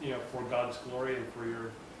 for God's glory and for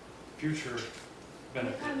your future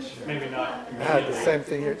benefits, maybe not. I had the same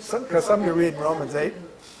thing here. Because some of you read Romans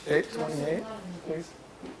 8:28, please.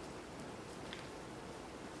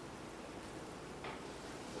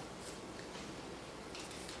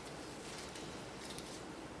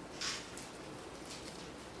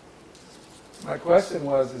 My question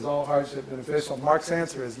was, is all hardship beneficial? Mark's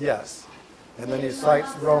answer is yes. And then he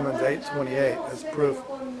cites Romans 8:28 as proof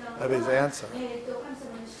of his answer.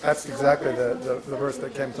 That's exactly the verse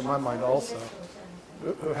that came to my mind also.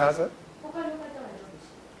 Who has it?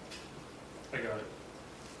 I got it.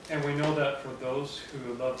 And we know that for those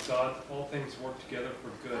who love God, all things work together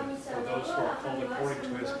for good, for those who are called according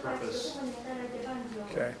to his purpose.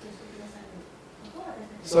 Okay.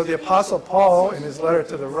 So the Apostle Paul, in his letter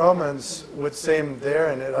to the Romans, would seem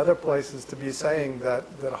there and at other places to be saying that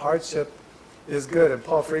hardship is good. And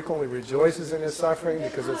Paul frequently rejoices in his suffering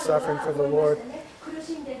because it's suffering for the Lord.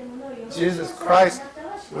 Jesus Christ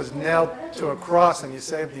was nailed to a cross and he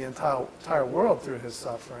saved the entire world through his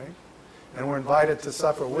suffering. And we're invited to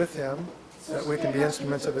suffer with him, that we can be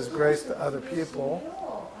instruments of his grace to other people.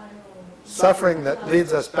 Suffering that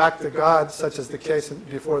leads us back to God, such as the case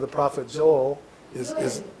before the prophet Joel, is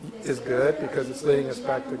good because it's leading us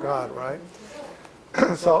back to God, right?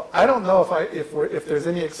 So I don't know if there's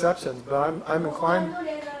any exceptions, but I'm inclined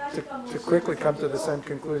to quickly come to the same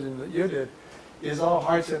conclusion that you did. Is all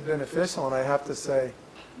hardship beneficial? And I have to say,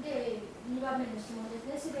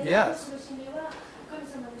 yes.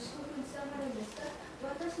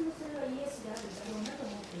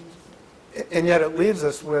 And yet it leaves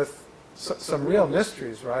us with some real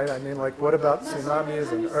mysteries, right? I mean, like, what about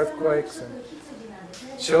tsunamis and earthquakes and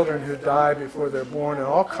children who die before they're born and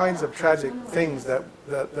all kinds of tragic things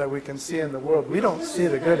that we can see in the world? We don't see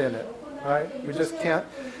the good in it, right? We just can't.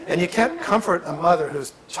 And you can't comfort a mother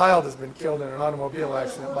whose child has been killed in an automobile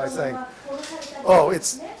accident by saying, oh,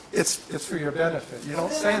 it's for your benefit. You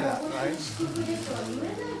don't say that, right?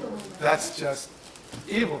 That's just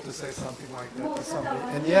evil to say something like that to somebody.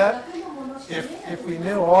 And yet, if we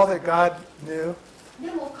knew all that God knew,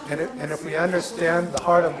 and if we understand the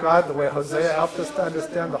heart of God the way Hosea helped us to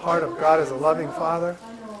understand the heart of God as a loving Father,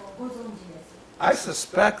 I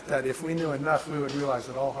suspect that if we knew enough, we would realize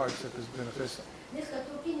that all hardship is beneficial.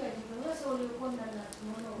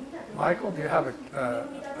 Michael, do you have a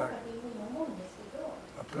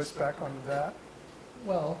pushback on that?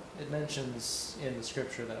 Well, it mentions in the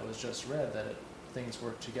scripture that was just read that things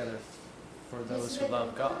work together for those who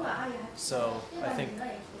love God. So I think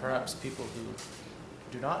perhaps people who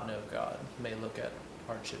do not know God may look at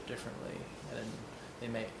hardship differently, and they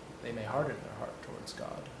may harden their heart towards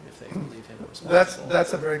God if they believe Him responsible.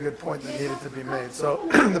 That's a very good point that needed to be made. So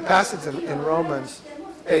the passage in Romans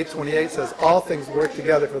 8:28 says, all things work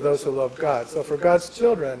together for those who love God. So for God's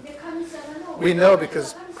children, we know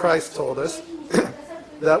because Christ told us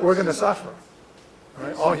that we're going to suffer.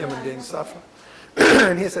 Right? All human beings suffer.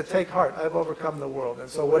 And he said, take heart, I've overcome the world. And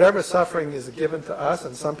so whatever suffering is given to us,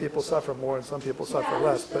 and some people suffer more and some people suffer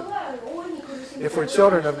less, but if we're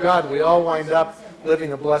children of God, we all wind up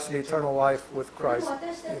living a blessed eternal life with Christ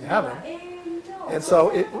in heaven. And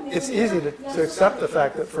so it's easy to accept the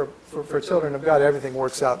fact that for children of God, everything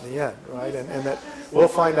works out in the end, right? And that we'll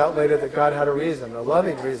find out later that God had a reason, a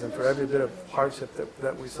loving reason for every bit of hardship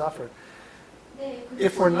that we suffered.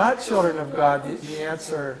 If we're not children of God, the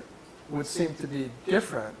answer would seem to be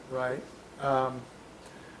different, right?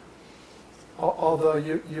 Although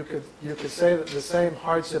you could say that the same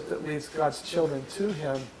hardship that leads God's children to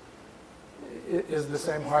Him is the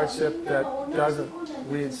same hardship that doesn't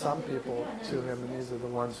lead some people to Him, and these are the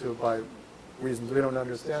ones who, by reasons we don't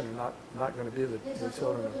understand, are not going to be the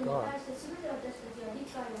children of God.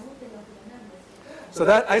 So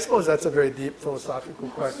I suppose that's a very deep philosophical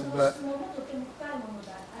question, but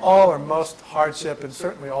all or most hardship, and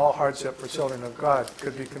certainly all hardship for children of God,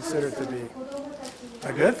 could be considered to be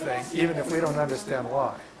a good thing, even if we don't understand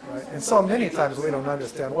why. Right? And so many times we don't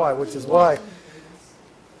understand why, which is why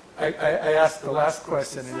I asked the last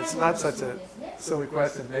question, and it's not such a silly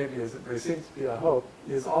question maybe as it may seem to be, I hope,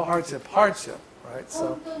 is all hardship hardship, right?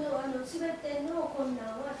 So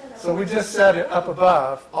we just said it up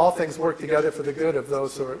above, all things work together for the good of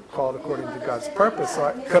those who are called according to God's purpose.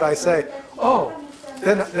 So could I say, oh,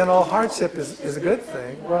 then all hardship is a good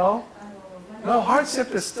thing? Well, no,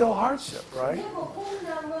 hardship is still hardship, right?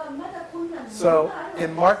 So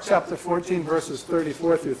in Mark chapter 14, verses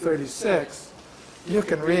 34 through 36, you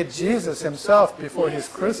can read Jesus himself before he's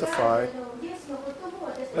crucified.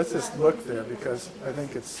 Let's just look there because I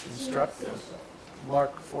think it's instructive.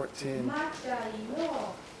 Mark 14,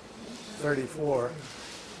 34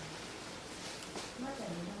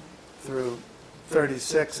 through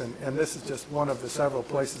 36, and this is just one of the several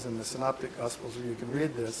places in the Synoptic Gospels where you can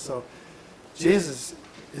read this. So Jesus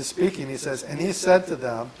is speaking, he says, and he said to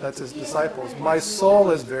them, that's his disciples, my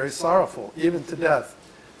soul is very sorrowful, even to death.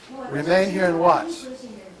 Remain here and watch.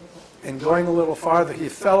 And going a little farther, he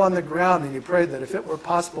fell on the ground and he prayed that if it were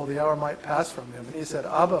possible, the hour might pass from him. And he said,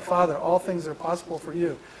 Abba, Father, all things are possible for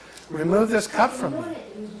you. Remove this cup from me.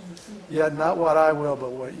 Yet not what I will,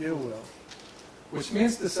 but what you will. Which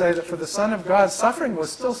means to say that for the Son of God, suffering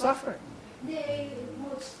was still suffering.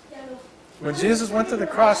 When Jesus went to the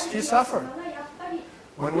cross, he suffered.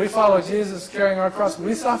 When we follow Jesus carrying our cross,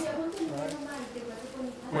 we suffer. Right?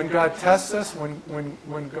 When God tests us,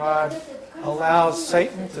 when God allows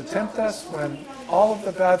Satan to tempt us, when all of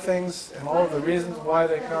the bad things and all of the reasons why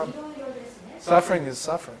they come, suffering is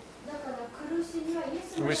suffering.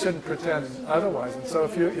 And we shouldn't pretend otherwise. And so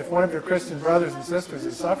if one of your Christian brothers and sisters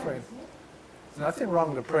is suffering, there's nothing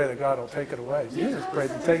wrong to pray that God will take it away. Jesus prayed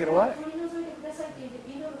to take it away.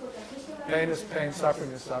 Pain is pain,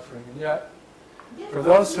 suffering is suffering. And yet, for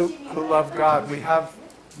those who love God, we have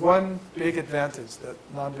one big advantage that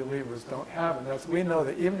non-believers don't have, and that's we know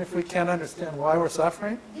that even if we can't understand why we're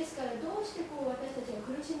suffering,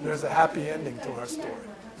 there's a happy ending to our story.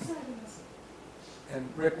 And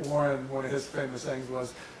Rick Warren, one of his famous sayings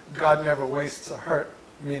was, God never wastes a hurt,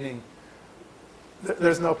 meaning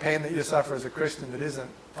there's no pain that you suffer as a Christian that isn't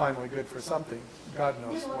finally good for something. God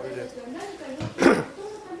knows what it is.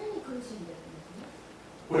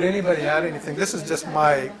 Would anybody add anything? This is just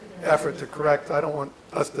my effort to correct. I don't want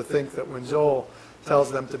us to think that when Joel tells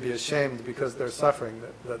them to be ashamed because they're suffering,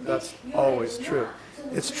 that's always true.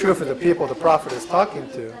 It's true for the people the prophet is talking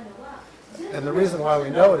to. And the reason why we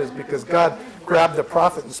know it is because God grabbed the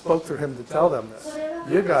prophet and spoke through him to tell them this.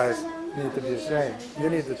 You guys need to be ashamed. You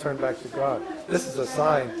need to turn back to God. This is a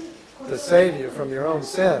sign to save you from your own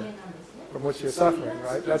sin, from which you're suffering,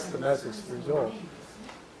 right? That's the message through Joel.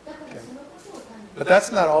 Okay. But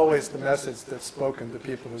that's not always the message that's spoken to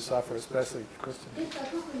people who suffer, especially Christians.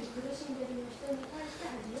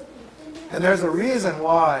 And there's a reason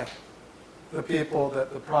why the people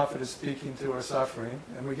that the prophet is speaking to are suffering,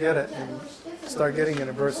 and we get it and start getting it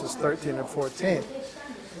in verses 13 and 14.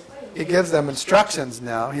 He gives them instructions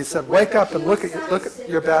now. He said, wake up and look at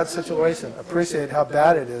your bad situation. Appreciate how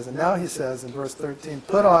bad it is. And now he says in verse 13,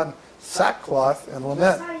 put on sackcloth and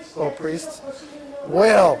lament, O priests.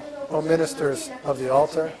 Wail, O ministers of the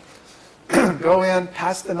altar. Go in,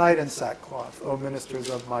 pass the night in sackcloth, O ministers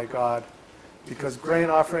of my God, because grain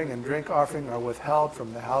offering and drink offering are withheld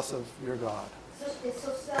from the house of your God.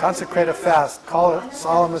 Consecrate a fast, call a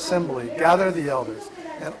solemn assembly, gather the elders,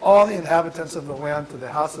 and all the inhabitants of the land to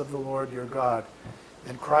the house of the Lord your God,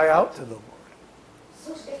 and cry out to the Lord.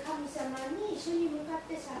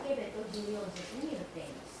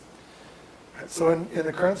 So in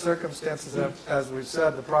the current circumstances, as we've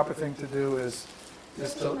said, the proper thing to do is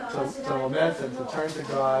to lament and to turn to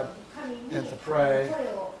God and to pray.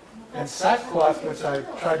 And sackcloth, which I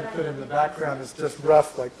tried to put in the background, is just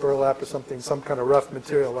rough, like burlap or something, some kind of rough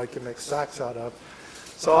material like you make sacks out of.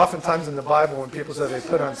 So oftentimes in the Bible, when people say they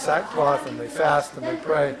put on sackcloth and they fast and they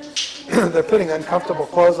pray, they're putting uncomfortable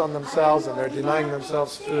clothes on themselves and they're denying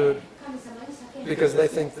themselves food because they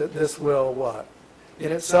think that this will what?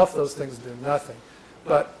 In itself, those things do nothing.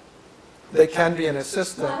 But they can be an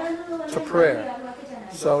assistant to prayer.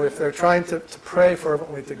 So if they're trying to pray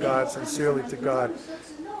fervently to God, sincerely to God,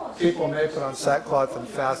 people may put on sackcloth and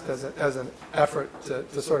fast as an effort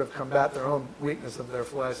to sort of combat their own weakness of their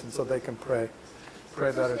flesh, and so they can pray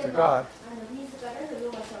better to God.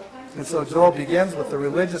 And so Joel begins with the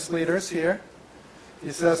religious leaders here.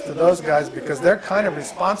 He says to those guys, because they're kind of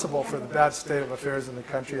responsible for the bad state of affairs in the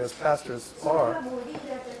country, as pastors are,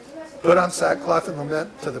 put on sackcloth and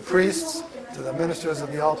lament to the priests, to the ministers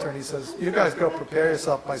of the altar. And he says, you guys go prepare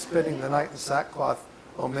yourself by spending the night in sackcloth,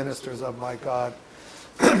 O ministers of my God.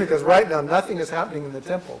 Because right now nothing is happening in the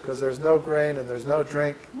temple because there's no grain and there's no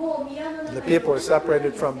drink. And the people are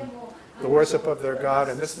separated from the worship of their God.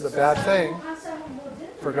 And this is a bad thing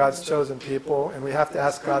for God's chosen people. And we have to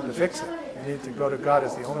ask God to fix it. We need to go to God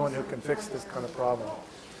as the only one who can fix this kind of problem.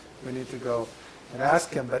 We need to go and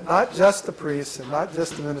ask him. But not just the priests and not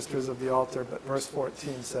just the ministers of the altar, but verse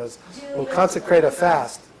 14 says, we'll consecrate a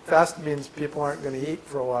fast. Fast means people aren't going to eat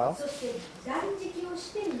for a while.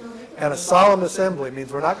 And a solemn assembly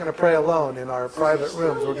means we're not going to pray alone in our private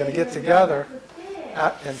rooms. We're going to get together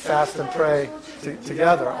and fast and pray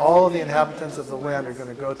together. All of the inhabitants of the land are going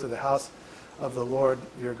to go to the house of the Lord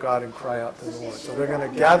your God and cry out to the Lord. So they're going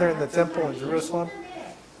to gather in the temple in Jerusalem,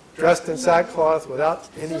 dressed in sackcloth, without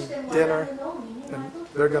any dinner, and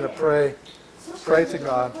they're going to pray to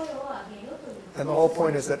God. And the whole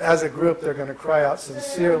point is that as a group, they're going to cry out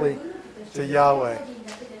sincerely to Yahweh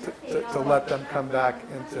to let them come back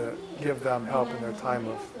and to give them help in their time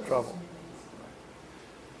of trouble.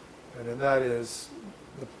 And that is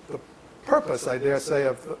the purpose, I dare say,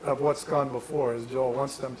 of what's gone before, is Joel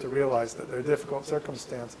wants them to realize that their difficult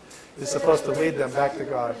circumstance is supposed to lead them back to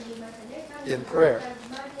God in prayer.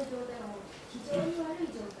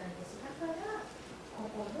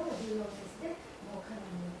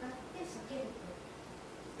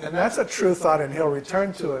 And that's a true thought, and he'll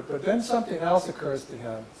return to it. But then something else occurs to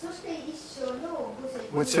him,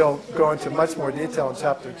 which he'll go into much more detail in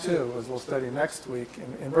chapter 2, as we'll study next week.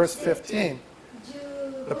 In verse 15,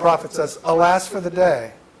 the prophet says, alas for the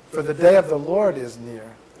day of the Lord is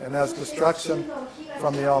near, and as destruction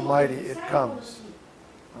from the Almighty it comes.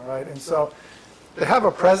 All right, and so they have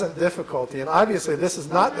a present difficulty, and obviously this is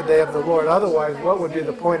not the day of the Lord. Otherwise, what would be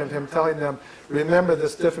the point of him telling them, remember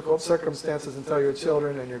this difficult circumstances and tell your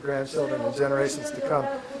children and your grandchildren and generations to come?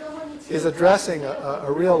 He's addressing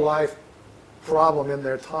a real life problem in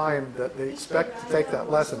their time that they expect to take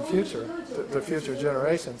that lesson to future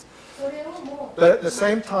generations. But at the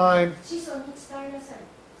same time,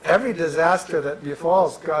 every disaster that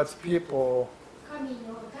befalls God's people,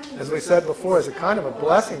 as we said before, is a kind of a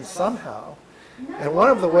blessing somehow. And one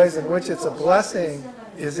of the ways in which it's a blessing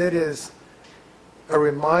is it is a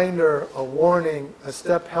reminder, a warning, a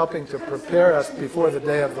step helping to prepare us before the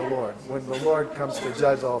day of the Lord, when the Lord comes to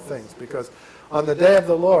judge all things. Because on the day of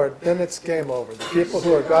the Lord, then it's game over. The people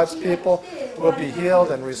who are God's people will be healed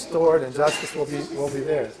and restored, and justice will be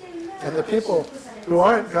theirs. And the people who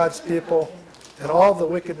aren't God's people, and all the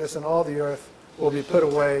wickedness in all the earth will be put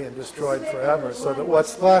away and destroyed forever, so that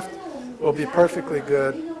what's left will be perfectly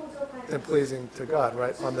good and pleasing to God,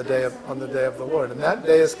 right, on the day of the Lord. And that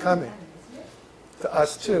day is coming to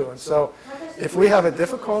us too. And so if we have a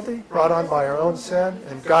difficulty brought on by our own sin,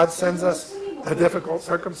 and God sends us a difficult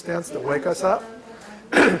circumstance to wake us up,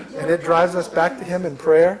 and it drives us back to Him in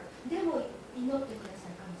prayer,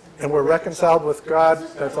 and we're reconciled with God,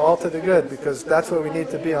 that's all to the good, because that's where we need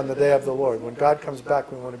to be on the day of the Lord. When God comes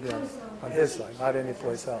back, we want to be on His side, not any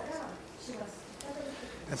place else.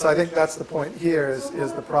 And so I think that's the point here, is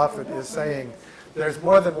the prophet is saying, there's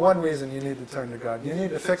more than one reason you need to turn to God. You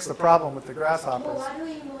need to fix the problem with the grasshoppers,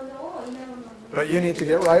 but you need to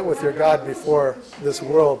get right with your God before this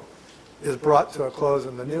world is brought to a close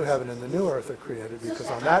and the new heaven and the new earth are created, because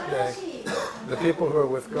on that day, the people who are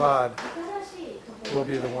with God will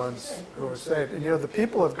be the ones who are saved. And the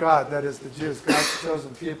people of God, that is the Jews, God's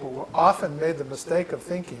chosen people, were often made the mistake of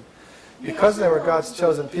thinking, because they were God's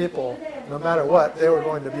chosen people, no matter what, they were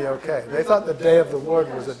going to be okay. They thought the day of the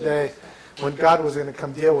Lord was a day when God was going to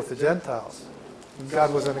come deal with the Gentiles, when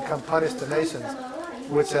God was going to come punish the nations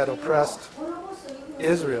which had oppressed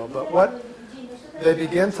Israel. But what they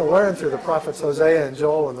begin to learn through the prophets Hosea and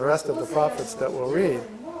Joel and the rest of the prophets that we'll read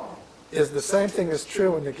is the same thing is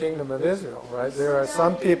true in the kingdom of Israel, right? There are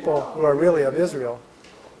some people who are really of Israel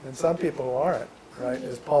and some people who aren't, right,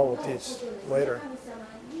 as Paul will teach later.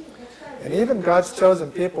 And even God's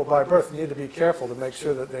chosen people by birth need to be careful to make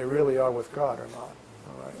sure that they really are with God or not.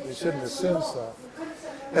 All right? They shouldn't assume so.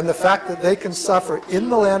 And the fact that they can suffer in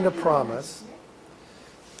the land of promise,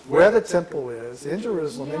 where the temple is, in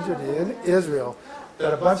Jerusalem, in Judea, in Israel,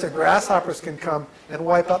 that a bunch of grasshoppers can come and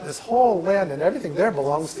wipe out this whole land and everything there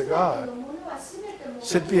belongs to God,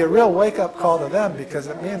 should be a real wake-up call to them, because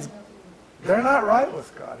it means they're not right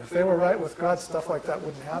with God. If they were right with God, stuff like that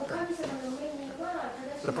wouldn't happen.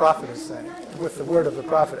 The prophet is saying, with the word of the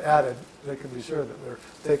prophet added, they can be sure that they're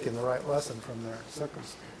taking the right lesson from their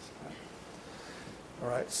circumstance. All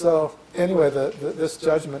right, so anyway, this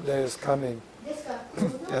judgment day is coming,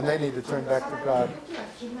 and they need to turn back to God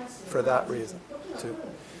for that reason, too.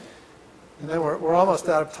 And then we're almost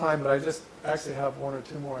out of time, but I just actually have one or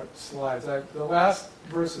two more slides. The last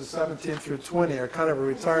verses 17 through 20 are kind of a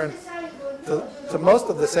return to most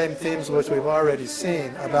of the same themes which we've already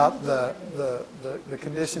seen about the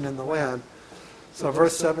condition in the land. So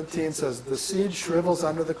verse 17 says, the seed shrivels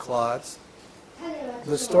under the clods,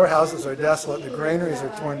 the storehouses are desolate, the granaries are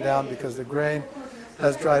torn down because the grain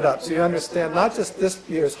has dried up. So you understand not just this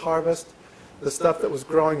year's harvest, the stuff that was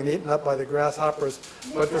growing and eaten up by the grasshoppers,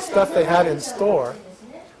 but the stuff they had in store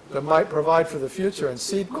that might provide for the future, and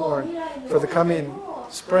seed corn for the coming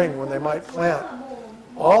spring when they might plant.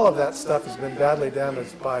 All of that stuff has been badly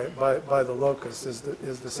damaged by the locusts,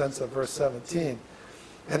 is the sense of verse 17.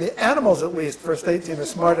 And the animals, at least, verse 18, are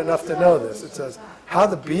smart enough to know this. It says, how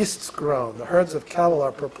the beasts groan, the herds of cattle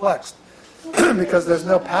are perplexed, because there's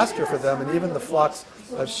no pasture for them, and even the flocks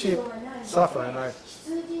of sheep suffer. And I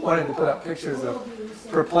wanted to put up pictures of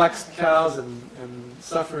perplexed cows and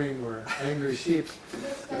suffering or angry sheep.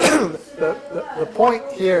 The point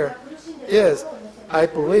here is, I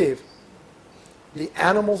believe, the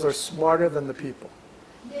animals are smarter than the people.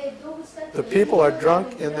 The people are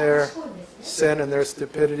drunk in their sin and their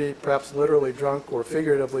stupidity, perhaps literally drunk or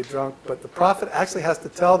figuratively drunk, but the prophet actually has to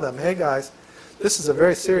tell them, hey guys, this is a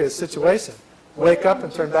very serious situation. Wake up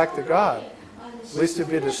and turn back to God. At least you'll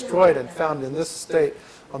be destroyed and found in this state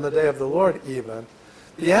on the day of the Lord even.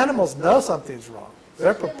 The animals know something's wrong.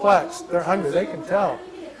 They're perplexed. They're hungry. They can tell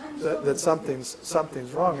that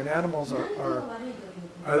something's wrong. And animals are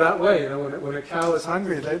that way. When a cow is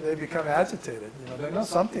hungry, they become agitated. They know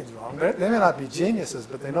something's wrong. They may not be geniuses,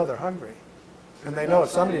 but they know they're hungry. And they know if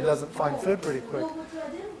somebody doesn't find food pretty quick,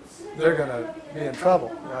 they're going to be in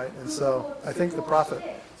trouble, right? And so I think the prophet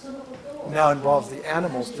now involves the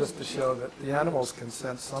animals just to show that the animals can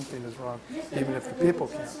sense something is wrong, even if the people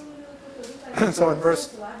can't. So in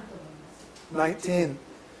verse 19,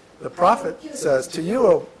 the prophet says, "To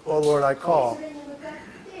you, O Lord, I call,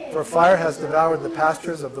 for fire has devoured the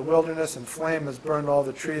pastures of the wilderness, and flame has burned all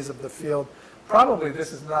the trees of the field." Probably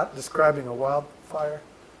this is not describing a wildfire.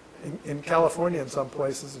 In California, in some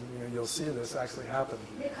places, and you'll see this actually happen.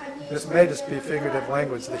 This may just be figurative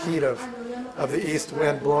language. The heat of the east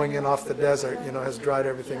wind blowing in off the desert, has dried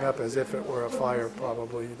everything up as if it were a fire.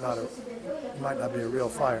 Probably not might not be a real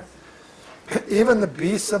fire. Even the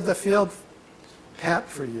beasts of the field pant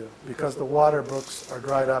for you, because the water brooks are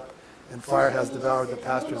dried up, and fire has devoured the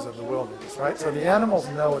pastures of the wilderness. Right. So the animals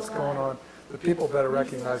know what's going on. The people better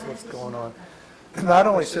recognize what's going on. Not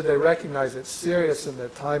only should they recognize it's serious in their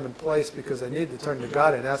time and place, because they need to turn to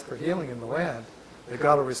God and ask for healing in the land. That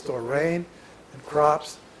God will restore rain and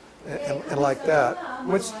crops and like that,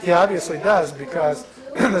 which he obviously does, because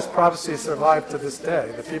this prophecy survived to this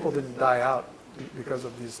day. The people didn't die out because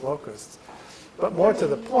of these locusts. But more to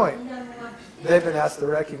the point, they've been asked to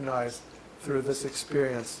recognize through this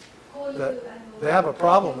experience that they have a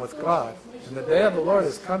problem with God. And the day of the Lord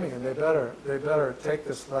is coming, and they better take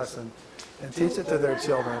this lesson and teach it to their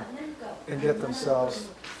children and get themselves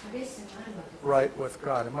right with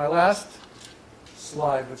God. And my last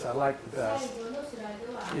slide, which I like the best,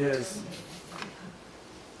 is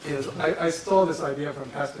I stole this idea from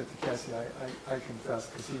Pastor Takeshi, I confess,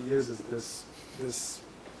 because he uses this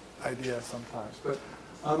idea sometimes. But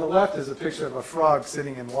on the left is a picture of a frog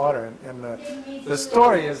sitting in water, and the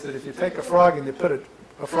story is that if you take a frog and you put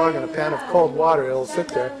a frog in a pan of cold water, it'll sit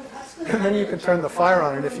there. And then you can turn the fire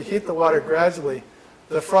on, and if you heat the water gradually,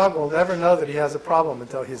 the frog will never know that he has a problem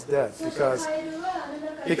until he's dead, because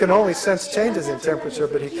he can only sense changes in temperature,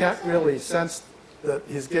 but he can't really sense that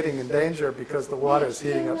he's getting in danger because the water is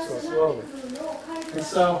heating up so slowly. And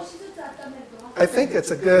so I think it's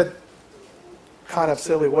a good kind of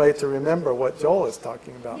silly way to remember what Joel is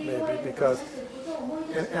talking about, maybe, because,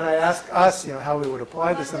 and I ask us, how we would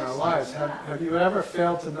apply this in our lives. Have you ever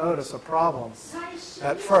failed to notice a problem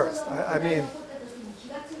at first? I mean,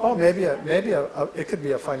 maybe it could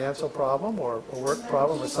be a financial problem or a work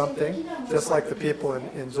problem or something, just like the people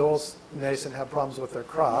in Joel's nation have problems with their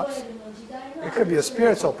crops. It could be a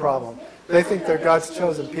spiritual problem. They think they're God's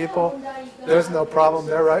chosen people. There's no problem.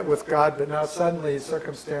 They're right with God. But now suddenly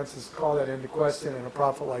circumstances call that into question, and a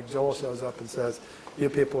prophet like Joel shows up and says, "You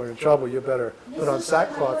people are in trouble. You better put on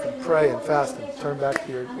sackcloth and pray and fast and turn back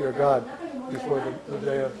to your God before the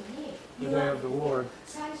day of the Lord."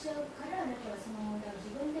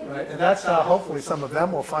 Right? And that's how hopefully some of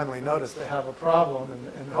them will finally notice they have a problem,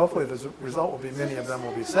 and hopefully the result will be many of them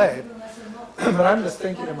will be saved. But I'm just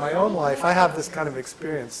thinking in my own life, I have this kind of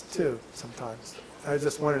experience too sometimes. I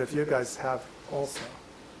just wondered if you guys have also.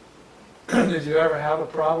 Did you ever have a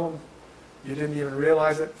problem? You didn't even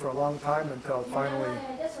realize it for a long time until finally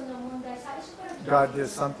God did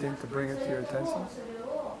something to bring it to your attention?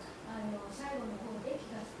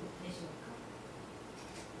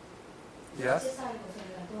 Yes?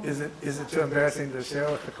 Is it too embarrassing to share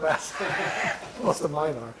with the class? Most of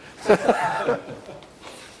mine are.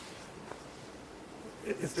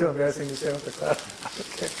 It's too embarrassing to share with the class.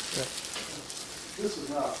 Okay. Yeah. This is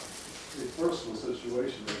not a personal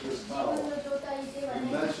situation, but just how you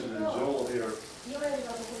mentioned in Joel here.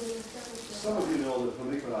 Some of you know that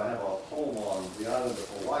Felipe and I have a home on the island of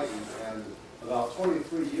Hawaii, and about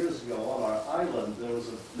 23 years ago on our island there was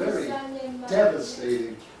a very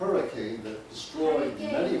devastating hurricane that destroyed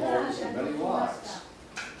many homes and many lives.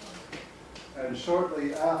 And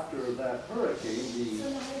shortly after that hurricane,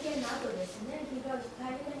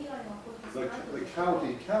 the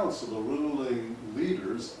county council, the ruling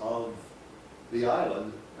leaders of the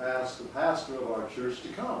island, asked the pastor of our church to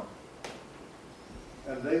come.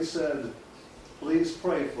 And they said, "Please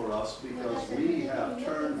pray for us because we have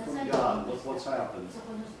turned from God. Look what's happened.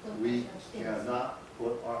 We cannot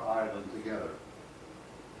put our island together.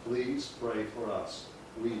 Please pray for us.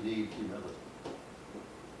 We need humility."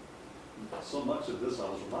 So much of this I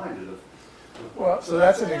was reminded of. Well, so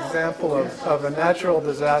that's an example of a natural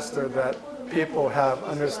disaster that people have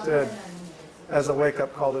understood as a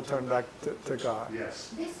wake-up call to turn back to God.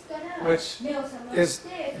 Yes. Which is,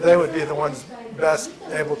 they would be the ones best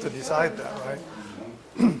able to decide that, right?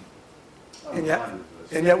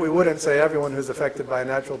 And yet we wouldn't say everyone who's affected by a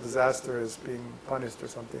natural disaster is being punished or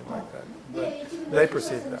something like that. But they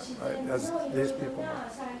perceive that, right, as these people know.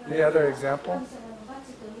 Any other example?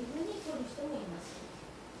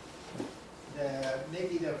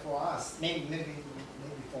 Maybe for us, maybe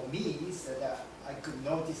for me is that I could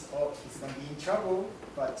notice, oh, he's going to be in trouble,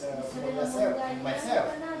 but for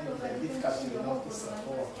myself, it's difficult to notice,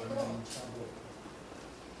 oh, I'm in trouble.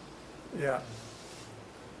 Yeah.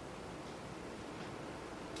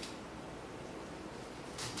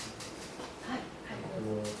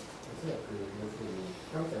 おそらく要するに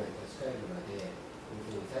神様に立ち返るまで、要す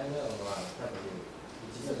るに災難は多分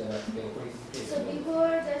一度じゃなくて起こり続ける。 So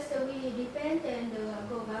before just we repent and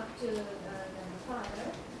go back to the Father,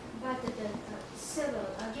 but several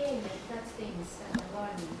again that things and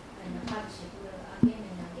warning and hardship will again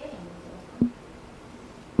and again.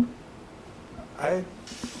 I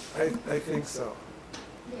think so.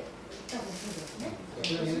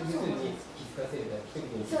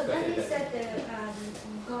 So that is that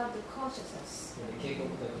God cautions us.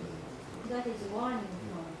 That is warning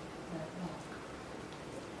from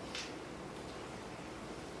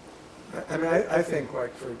the I mean, I think,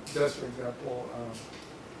 like, for example,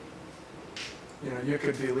 you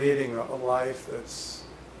could be leading a life that's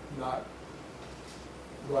not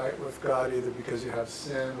right with God, either because you have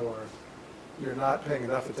sin or you're not paying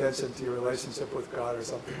enough attention to your relationship with God or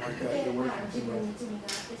something like that. You're working too much.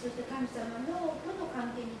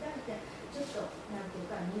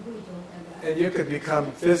 And you could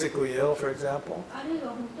become physically ill, for example.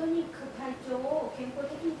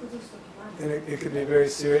 And it could be very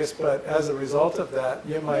serious, but as a result of that,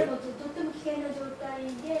 you might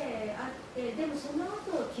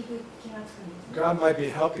God might be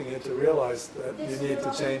helping you to realize that you need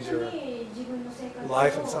to change your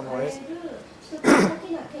life in some ways.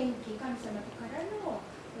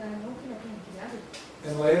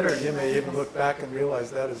 And later you may even look back and realize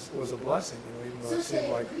that was a blessing, even though it seemed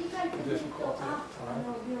like a difficulty at the time.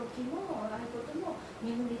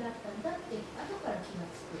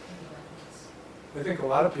 I think a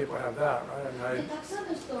lot of people have that, right? I mean,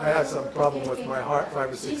 I had some problem with my heart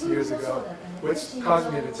 5 or 6 years ago, which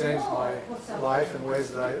caused me to change my life in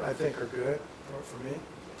ways that I think are good for me.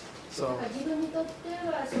 So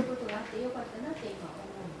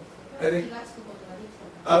I think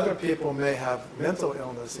other people may have mental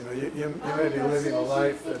illness. You may be living a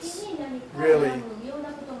life that's really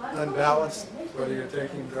unbalanced, whether you're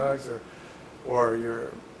taking drugs or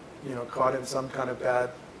you're caught in some kind of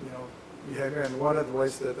bad behavior. And one of the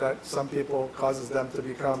ways that some people causes them to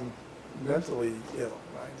become mentally ill,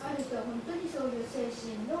 right?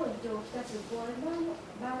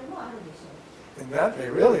 And that may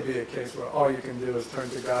really be a case where all you can do is turn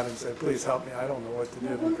to God and say, please help me, I don't know what to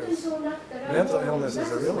do, because mental illness is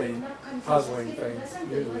a really puzzling thing,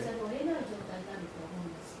 usually.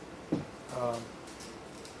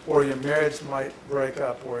 Or your marriage might break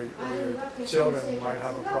up, or your children might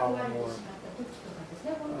have a problem, or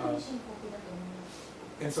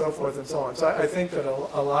and so forth and so on. So I think that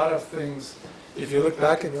a lot of things, if you look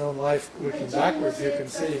back in your own life, looking backwards, you can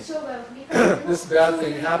see this bad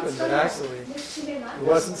thing happened, but actually it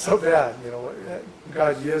wasn't so bad.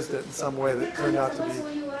 God used it in some way that turned out to be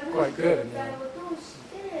quite good. And,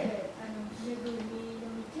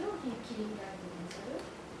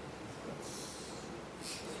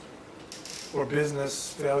 or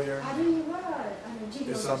business failure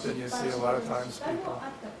is something you see a lot of times people.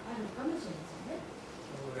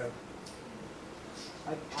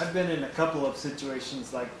 I've been in a couple of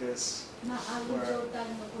situations like this where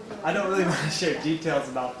I don't really want to share details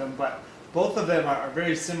about them, but both of them are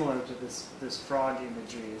very similar to this frog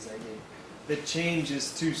imagery as I gave. The change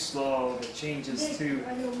is too slow, the change is too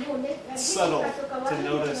subtle to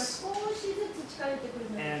notice,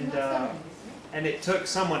 and it took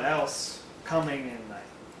someone else coming and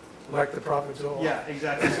like the prophet Joel. Yeah,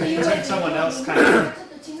 exactly. So it took someone else kind of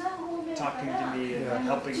talking to me and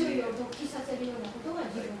helping me,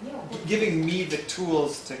 giving me the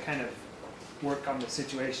tools to kind of work on the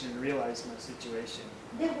situation and realize my situation.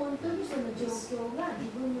 You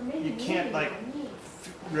can't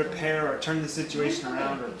repair or turn the situation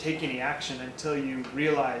around or take any action until you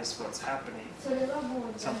realize what's happening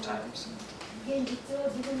sometimes.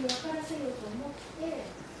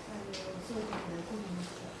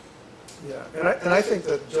 Yeah, and I think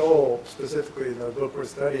that Joel, specifically the book we're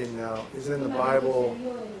studying now, is in the Bible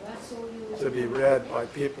to be read by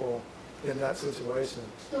people in that situation.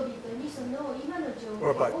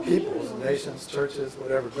 Or by people, nations, churches,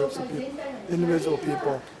 whatever, groups of people, individual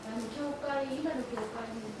people.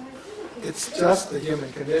 It's just the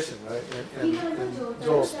human condition, right? And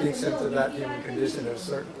Joel speaks into that human condition at a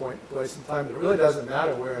certain point, place, and time. But it really doesn't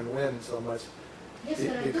matter where and when so much,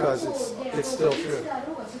 because it's still true.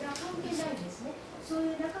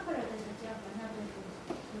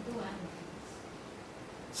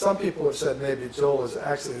 some people have said maybe Joel is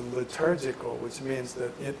actually liturgical, which means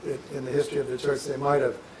that in the history of the church they might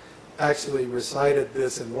have actually recited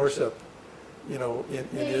this in worship, you know, in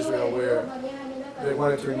Israel, where they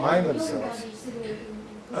wanted to remind themselves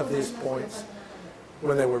of these points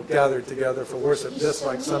when they were gathered together for worship, just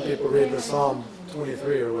like some people read the Psalm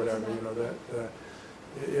 23 or whatever, you know,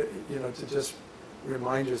 you know, to just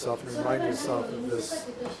remind yourself of this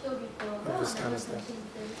kind of thing.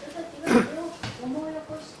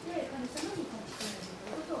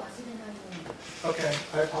 Okay,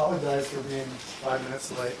 I apologize for being 5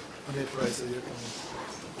 minutes late. Let me pray so you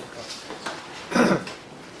can.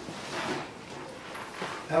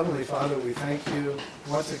 Heavenly Father, we thank you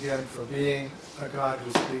once again for being a God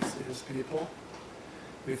who speaks to his people.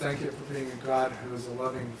 We thank you for being a God who is a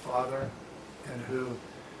loving Father and who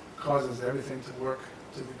causes everything to work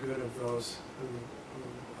to the good of those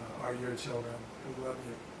who are your children, who love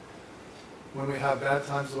you. When we have bad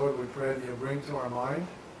times, Lord, we pray that you bring to our mind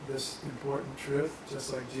this important truth,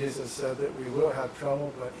 just like Jesus said that we will have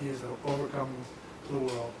trouble, but he has overcome the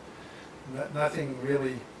world. And that nothing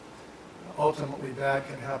really ultimately bad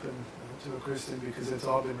can happen to a Christian because it's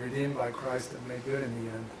all been redeemed by Christ and made good in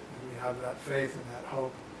the end. And we have that faith and that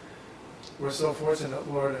hope. We're so fortunate,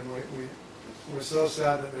 Lord, and we're so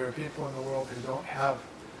sad that there are people in the world who don't have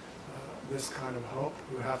this kind of hope,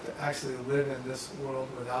 who have to actually live in this world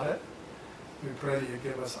without it. We pray that you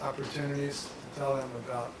give us opportunities to tell them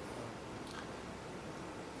about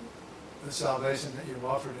the salvation that you've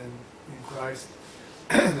offered in Christ,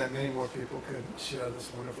 and that many more people could share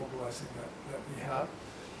this wonderful blessing that we have.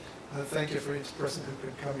 Thank you for each person who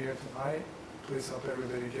could come here tonight. Please help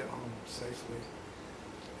everybody get home safely.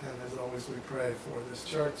 And as always, we pray for this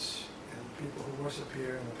church and the people who worship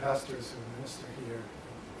here and the pastors who minister here.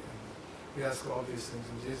 And we ask all these things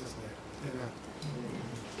in Jesus' name. Amen.